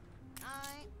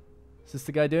 Is this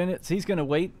the guy doing it? So he's going to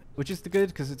wait, which is the good,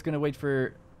 because it's going to wait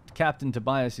for Captain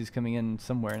Tobias, who's coming in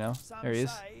somewhere now. There he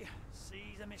is.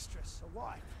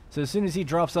 So as soon as he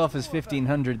drops off his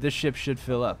 1500, this ship should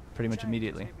fill up pretty much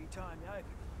immediately.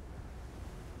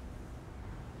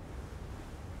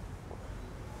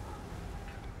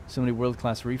 So many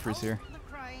world-class reefers here.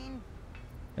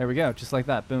 There we go, just like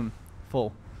that. Boom.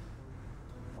 Full.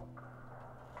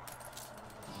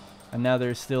 And now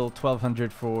there's still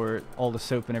 1200 for all the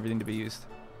soap and everything to be used.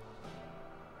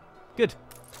 Good.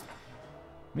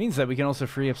 Means that we can also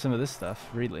free up some of this stuff,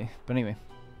 really. But anyway,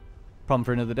 problem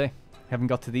for another day. Haven't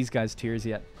got to these guys' tiers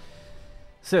yet.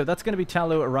 So that's going to be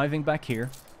tallow arriving back here.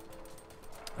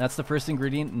 That's the first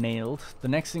ingredient nailed. The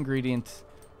next ingredient,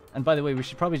 and by the way, we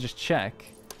should probably just check.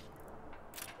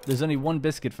 There's only one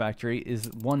biscuit factory.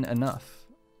 Is one enough?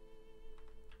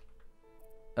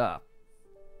 Ah.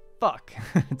 Fuck.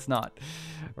 It's not.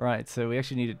 Right, so we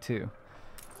actually needed two.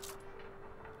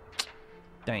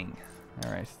 Dang.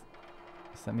 Alright.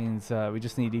 So that means we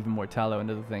just need even more tallow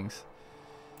and other things.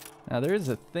 Now there is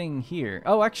a thing here.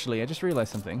 Oh, actually, I just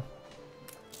realized something.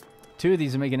 Two of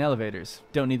these are making elevators.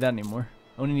 Don't need that anymore.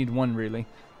 Only need one, really.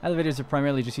 Elevators are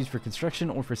primarily just used for construction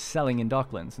or for selling in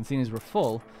docklands. And seeing as we're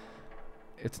full,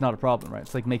 it's not a problem, right?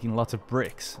 It's like making lots of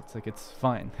bricks. It's like, it's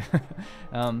fine.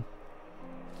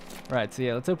 Right, so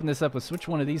yeah, let's open this up. We'll switch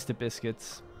one of these to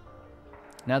biscuits.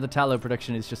 Now the tallow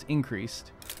production is just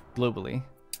increased globally.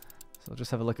 So I'll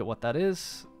just have a look at what that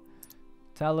is.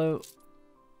 Tallow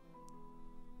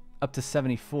up to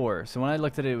 74. So when I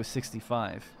looked at it, it was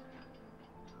 65.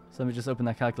 So let me just open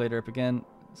that calculator up again.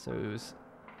 So it was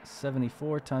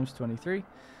 74 times 23. So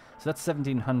that's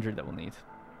 1700 that we'll need.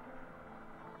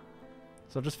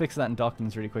 So I'll just fix that in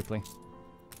docklands really quickly.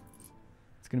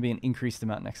 It's going to be an increased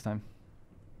amount next time.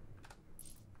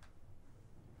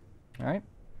 Alright.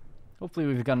 Hopefully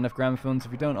we've got enough gramophones.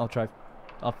 If we don't,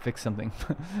 I'll fix something.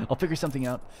 I'll figure something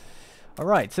out.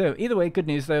 Alright, so either way, good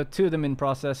news though. Two of them in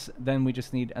process. Then we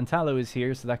just need... And tallow is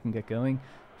here, so that can get going.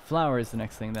 Flour is the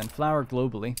next thing then. Flour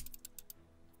globally.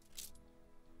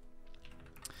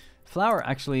 Flour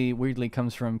actually, weirdly,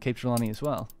 comes from Cape Trelawney as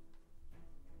well.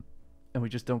 And we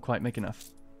just don't quite make enough.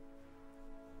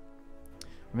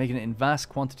 We're making it in vast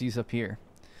quantities up here.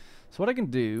 So what I can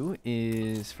do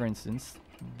is, for instance,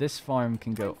 this farm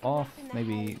can go off.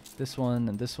 Maybe this one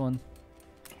and this one.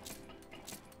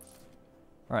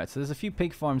 Alright, so there's a few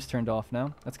pig farms turned off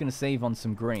now. That's going to save on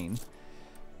some grain.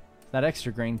 That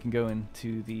extra grain can go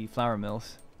into the flour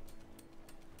mills.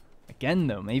 Again,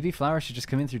 though, maybe flour should just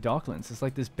come in through docklands. It's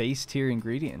like this base tier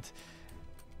ingredient.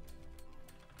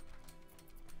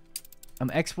 I'm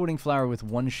exporting flour with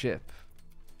one ship.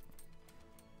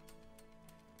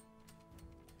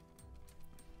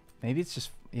 Maybe it's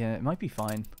just... Yeah, it might be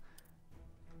fine.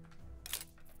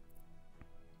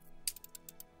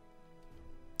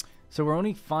 So we're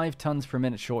only 5 tons per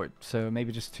minute short. So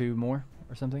maybe just 2 more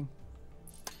or something.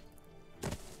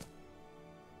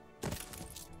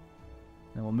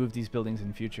 And we'll move these buildings in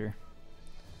the future.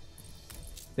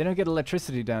 They don't get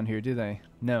electricity down here, do they?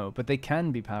 No, but they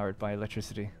can be powered by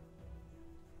electricity.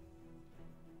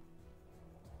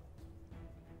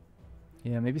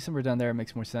 Yeah, maybe somewhere down there it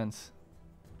makes more sense.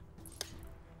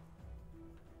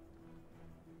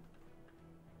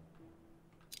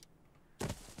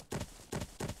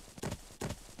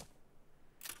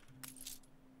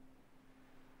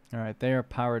 Alright, they are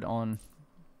powered on.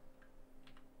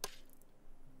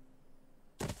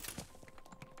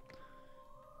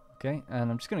 Okay,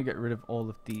 and I'm just going to get rid of all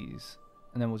of these.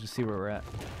 And then we'll just see where we're at.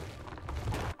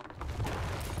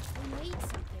 We need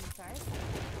something first.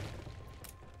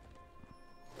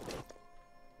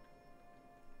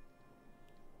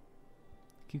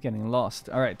 Keep getting lost.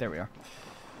 Alright, there we are.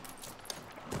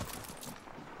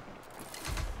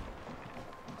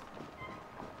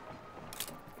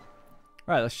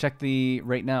 Alright, let's check the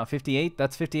rate now. 58?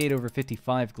 That's 58 over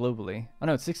 55 globally. Oh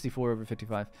no, it's 64 over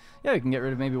 55. Yeah, we can get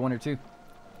rid of maybe 1 or 2.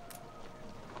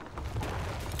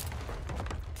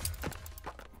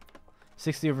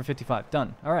 $60/55.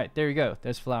 Done. Alright, there you go.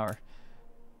 There's flour.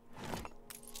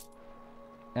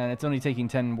 And it's only taking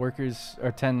 10 workers,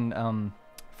 or 10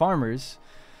 farmers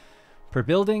per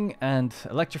building, and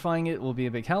electrifying it will be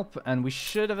a big help, and we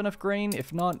should have enough grain.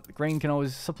 If not, grain can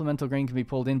always, supplemental grain can be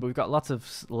pulled in, but we've got lots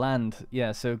of land.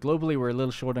 Yeah, so globally we're a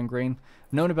little short on grain.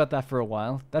 Known about that for a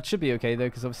while. That should be okay though,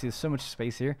 because obviously there's so much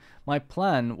space here. My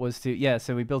plan was to, yeah,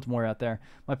 so we built more out there.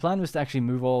 My plan was to actually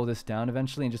move all this down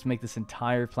eventually and just make this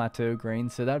entire plateau grain,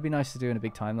 so that would be nice to do in a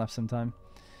big time lapse sometime.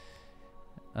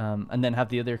 And then have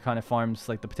the other kind of farms,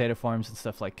 like the potato farms and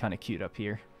stuff, like kind of queued up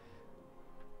here.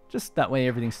 Just that way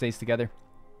everything stays together.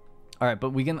 Alright,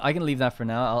 but I can leave that for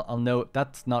now. I'll know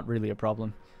that's not really a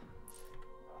problem.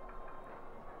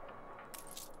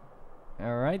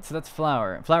 Alright, so that's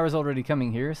flour. Flour's already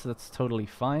coming here, so that's totally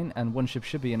fine. And 1 ship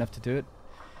should be enough to do it.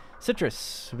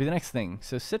 Citrus will be the next thing.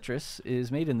 So citrus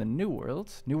is made in the New World.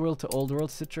 New World to Old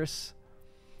World citrus.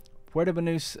 Puerto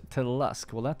Banús to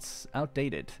Lusk. Well, that's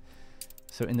outdated.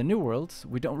 So in the New World,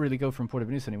 we don't really go from Puerto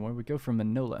Banús anymore. We go from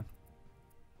Manola.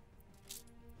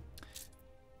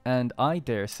 And I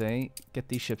dare say, get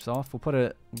these ships off. We'll put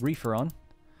a reefer on.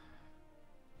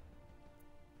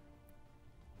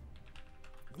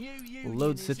 We'll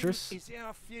load citrus. Is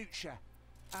our future.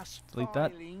 Us Delete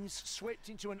that. filings swept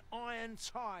into an iron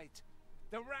tide.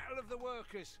 The rattle of the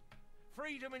workers.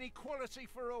 Freedom and equality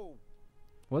for all.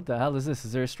 What the hell is this?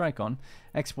 Is there a strike on?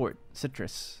 Export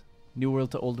citrus. New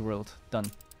World to Old World. Done.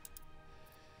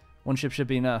 1 ship should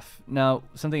be enough. Now,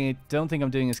 something I don't think I'm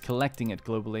doing is collecting it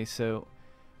globally, so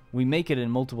we make it in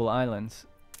multiple islands.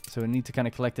 So we need to kind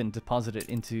of collect it and deposit it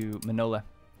into Manola.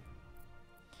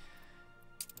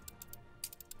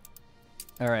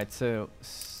 Alright, so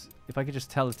if I could just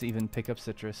tell it to even pick up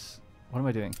citrus. What am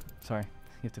I doing? Sorry.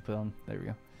 You have to put on. There we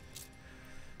go.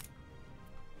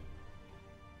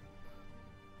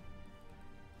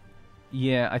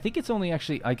 Yeah, I think it's only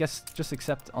actually, I guess, just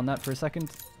accept on that for a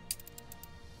second.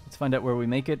 Let's find out where we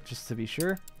make it, just to be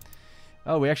sure.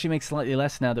 Oh, we actually make slightly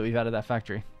less now that we've added that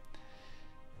factory.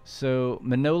 So,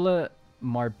 Manola,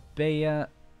 Marbella,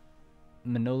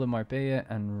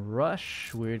 and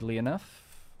Rush, weirdly enough.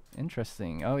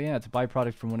 Interesting. Oh yeah, it's a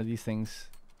byproduct from one of these things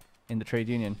in the trade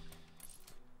union.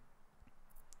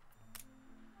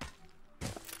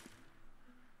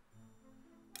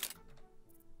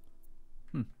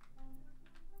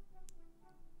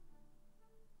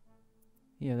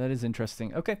 Yeah, that is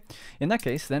interesting. Okay, in that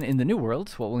case, then, in the New World,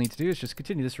 what we'll need to do is just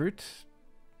continue this route.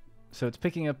 So it's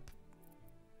picking up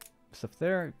stuff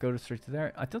there, go straight to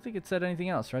there. I don't think it said anything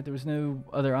else, right? There was no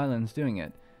other islands doing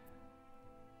it.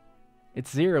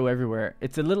 It's 0 everywhere.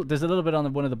 It's a little. There's a little bit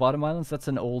on one of the bottom islands. That's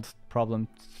an old problem.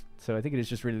 So I think it is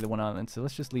just really the one island. So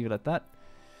let's just leave it at that.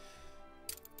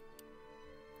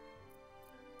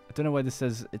 I don't know why this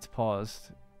says it's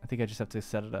paused. I think I just have to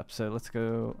set it up. So let's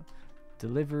go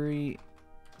delivery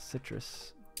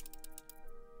citrus.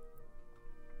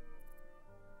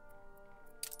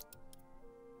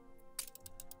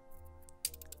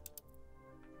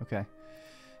 Okay.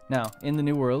 Now, in the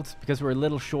New World, because we're a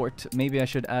little short, maybe I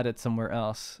should add it somewhere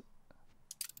else.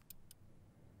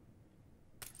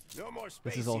 No more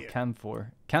space. This is all here.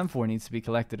 camphor. Camphor needs to be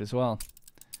collected as well.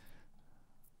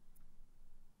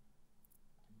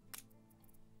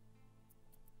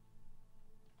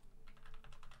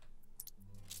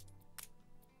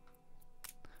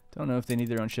 Don't know if they need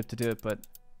their own ship to do it, but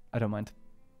I don't mind.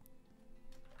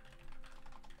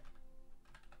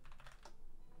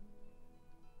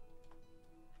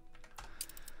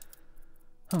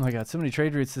 Oh my god, so many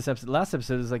trade routes this episode. Last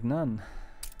episode is like none.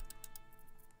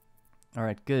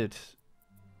 Alright, good.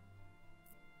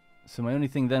 So my only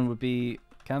thing then would be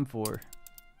camphor.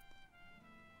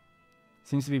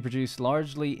 Seems to be produced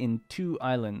largely in 2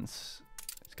 islands.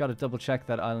 Just gotta double check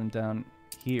that island down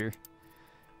here.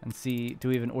 And see, do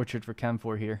we have an orchard for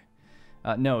camphor here?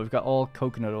 No, we've got all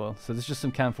coconut oil. So there's just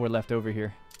some camphor left over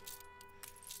here.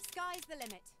 Sky's the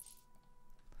limit.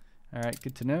 Alright,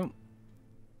 good to know.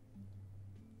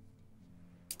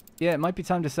 Yeah, it might be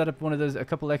time to set up one of those, a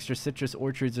couple extra citrus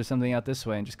orchards or something out this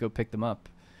way and just go pick them up.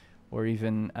 Or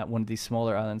even at one of these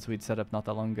smaller islands we'd set up not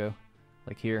that long ago.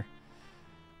 Like here.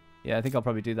 Yeah, I think I'll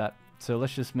probably do that. So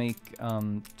let's just make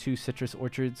 2 citrus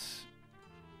orchards.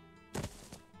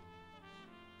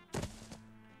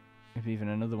 Maybe even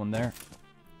another one there.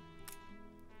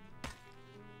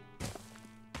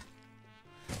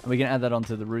 And we can add that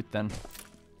onto the route then.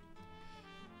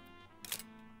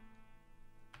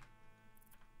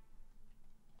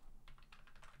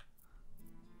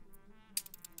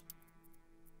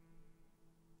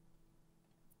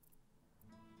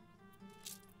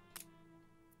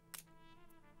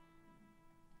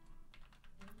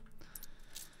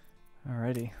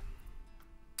 Alrighty.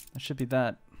 That should be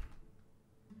that.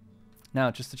 Now,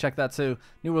 just to check that, so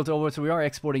New World to Old World, so we are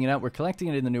exporting it out. We're collecting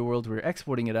it in the New World, we're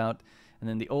exporting it out, and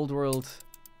then the Old World,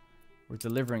 we're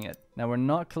delivering it. Now, we're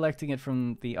not collecting it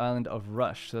from the island of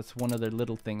Rush, so that's one other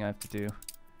little thing I have to do.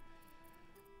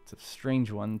 It's a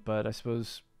strange one, but I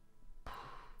suppose...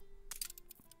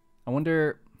 I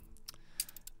wonder...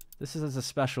 This is a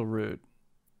special route.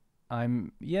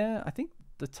 Yeah, I think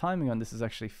the timing on this is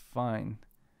actually fine.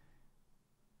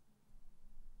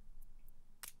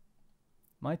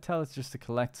 Might tell it's just to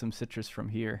collect some citrus from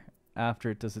here after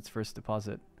it does its first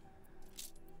deposit.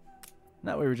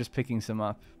 That way we're just picking some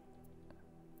up.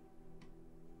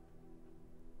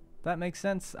 That makes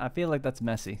sense? I feel like that's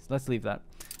messy. Let's leave that.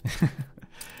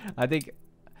 I think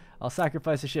I'll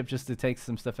sacrifice a ship just to take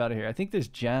some stuff out of here. I think there's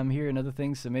jam here and other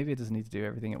things, so maybe it doesn't need to do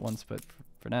everything at once, but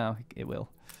for now, it will.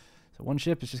 So one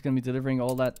ship is just going to be delivering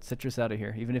all that citrus out of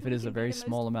here, even if it is a very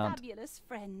small amount. Fabulous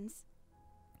friends.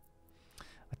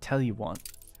 I tell you what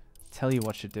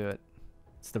should do it.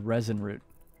 It's the resin route.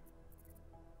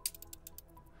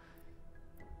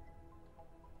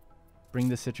 Bring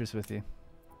the citrus with you,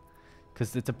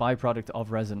 because it's a byproduct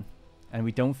of resin, and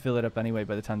we don't fill it up anyway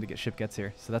by the time the ship gets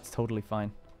here, so that's totally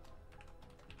fine.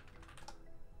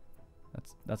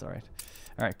 That's all right.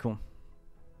 All right, cool.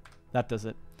 That does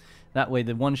it. That way,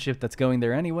 the one ship that's going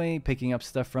there anyway, picking up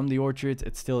stuff from the orchards,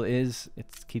 it still is. It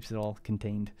keeps it all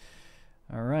contained.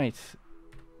 All right.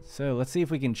 So let's see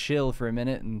if we can chill for a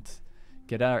minute and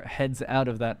get our heads out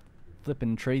of that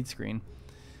flippin' trade screen.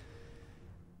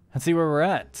 Let's see where we're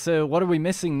at. So what are we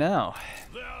missing now?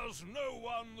 There's no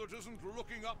one that isn't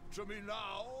looking up to me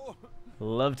now.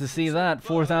 Love to see that.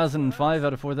 4,005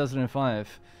 out of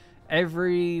 4,005.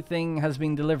 Everything has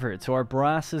been delivered. So our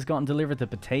brass has gotten delivered, the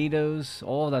potatoes,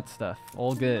 all that stuff.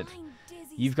 All good.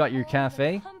 You've got your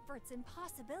cafe.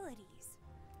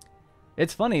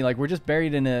 It's funny, like we're just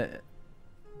buried in a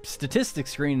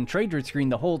statistics screen and trade route screen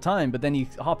the whole time, but then you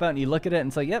hop out and you look at it and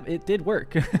it's like, yep, it did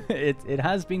work. it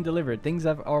has been delivered. Things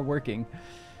are working.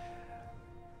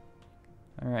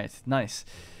 All right, nice.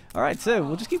 All right, so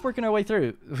we'll just keep working our way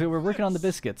through. We're working on the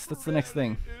biscuits. That's the next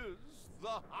thing.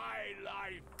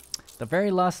 The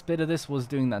very last bit of this was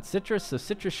doing that citrus, so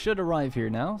citrus should arrive here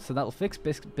now, so that'll fix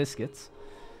biscuits.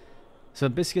 So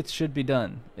biscuits should be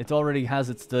done. It already has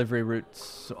its delivery routes.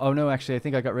 So, oh no, actually I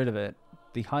think I got rid of it.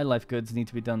 The high life goods need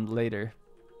to be done later.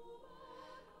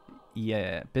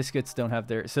 Yeah, biscuits don't have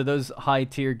their... So those high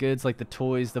tier goods like the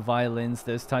toys, the violins,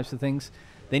 those types of things,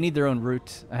 they need their own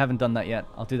route. I haven't done that yet.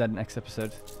 I'll do that next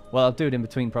episode. Well, I'll do it in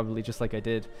between probably, just like I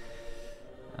did.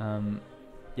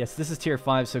 Yes, this is tier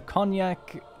 5, so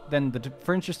cognac... Then the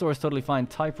furniture store is totally fine.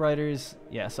 Typewriters,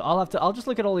 yeah. So I'll just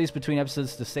look at all these between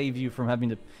episodes to save you from having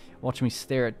to watch me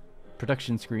stare at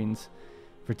production screens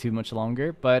for too much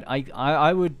longer. But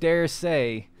I would dare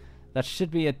say that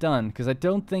should be it done, because I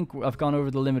don't think I've gone over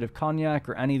the limit of cognac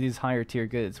or any of these higher tier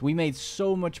goods. We made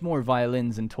so much more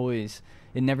violins and toys.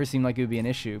 It never seemed like it would be an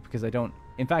issue, because I don't...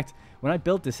 In fact, when I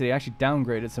built this city, I actually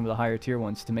downgraded some of the higher tier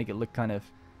ones to make it look kind of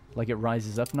like it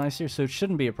rises up nicer, so it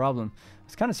shouldn't be a problem. I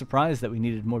was kind of surprised that we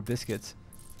needed more biscuits.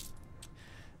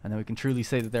 And then we can truly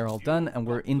say that they're all done, and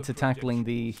we're into tackling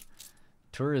the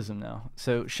tourism now.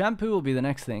 So shampoo will be the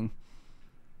next thing.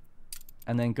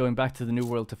 And then going back to the New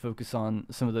World to focus on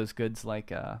some of those goods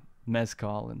like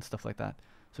mezcal and stuff like that.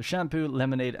 So shampoo,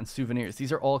 lemonade, and souvenirs.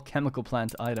 These are all chemical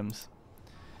plant items.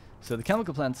 So the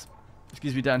chemical plants,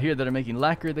 excuse me, down here that are making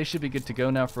lacquer, they should be good to go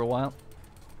now for a while.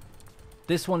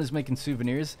 This one is making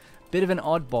souvenirs. Bit of an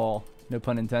oddball, no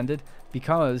pun intended,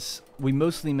 because we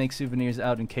mostly make souvenirs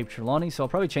out in Cape Trelawney, so I'll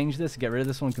probably change this, get rid of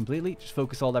this one completely, just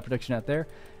focus all that production out there,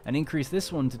 and increase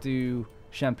this one to do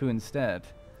shampoo instead.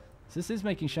 So this is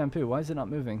making shampoo. Why is it not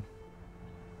moving?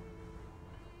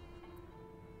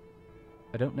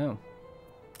 I don't know.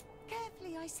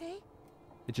 Carefully, I say.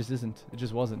 It just isn't. It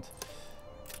just wasn't.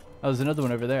 Oh, there's another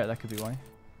one over there. That could be why.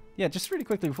 Yeah, just really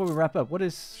quickly before we wrap up, what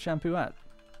is shampoo at?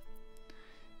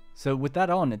 So with that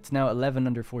on, it's now 11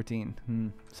 under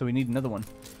 14. So we need another one.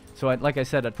 So like I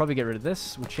said, I'd probably get rid of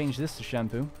this. We'll change this to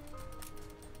shampoo.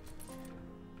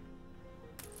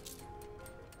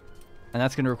 And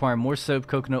that's going to require more soap,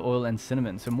 coconut oil, and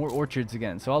cinnamon. So more orchards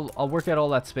again. So I'll work out all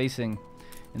that spacing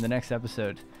in the next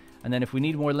episode. And then if we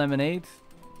need more lemonade,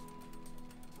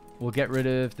 we'll get rid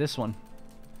of this one.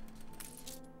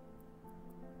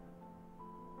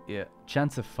 Yeah,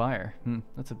 chance of fire.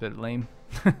 That's a bit lame.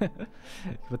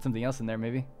 Put something else in there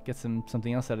maybe. Get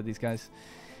something else out of these guys.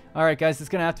 Alright guys, that's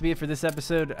going to have to be it for this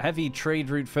episode. A heavy trade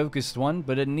route focused one,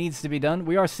 but it needs to be done.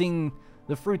 We are seeing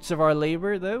the fruits of our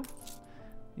labor though.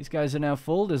 These guys are now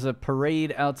full. There's a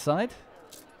parade outside.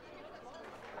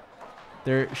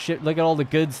 Look at all the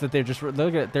goods that they're just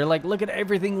look at. They're like, look at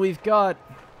everything we've got.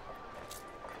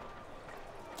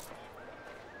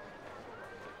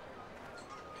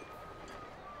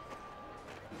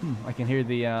 I can hear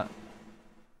the. I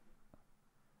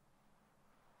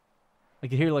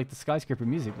could hear like the skyscraper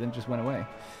music, but then it just went away.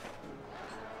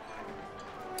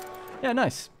 Yeah,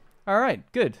 nice. All right,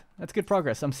 good. That's good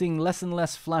progress. I'm seeing less and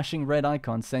less flashing red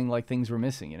icons saying like things were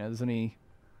missing. You know, there's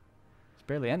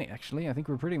barely any actually. I think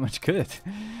we're pretty much good.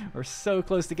 We're so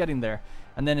close to getting there.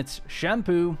 And then it's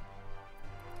shampoo,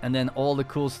 and then all the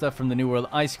cool stuff from the New World: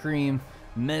 ice cream,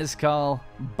 mezcal,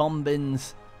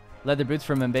 bombins, leather boots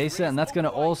from Mbesa, and that's gonna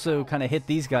also kind of hit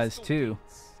these guys too,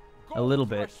 a little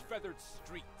bit.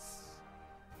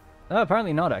 Oh,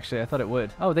 apparently not actually. I thought it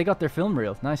would. Oh, they got their film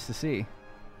reel. Nice to see.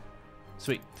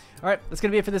 Sweet. All right, that's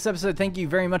going to be it for this episode. Thank you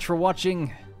very much for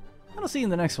watching, and I'll see you in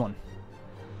the next one.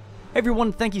 Hey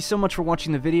everyone, thank you so much for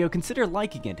watching the video. Consider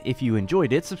liking it if you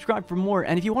enjoyed it, subscribe for more,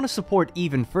 and if you want to support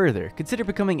even further, consider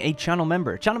becoming a channel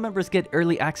member. Channel members get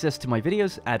early access to my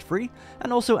videos, ad-free,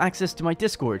 and also access to my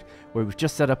Discord, where we've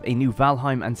just set up a new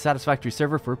Valheim and Satisfactory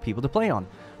server for people to play on.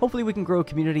 Hopefully we can grow a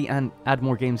community and add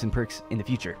more games and perks in the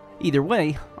future. Either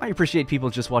way, I appreciate people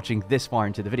just watching this far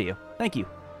into the video. Thank you.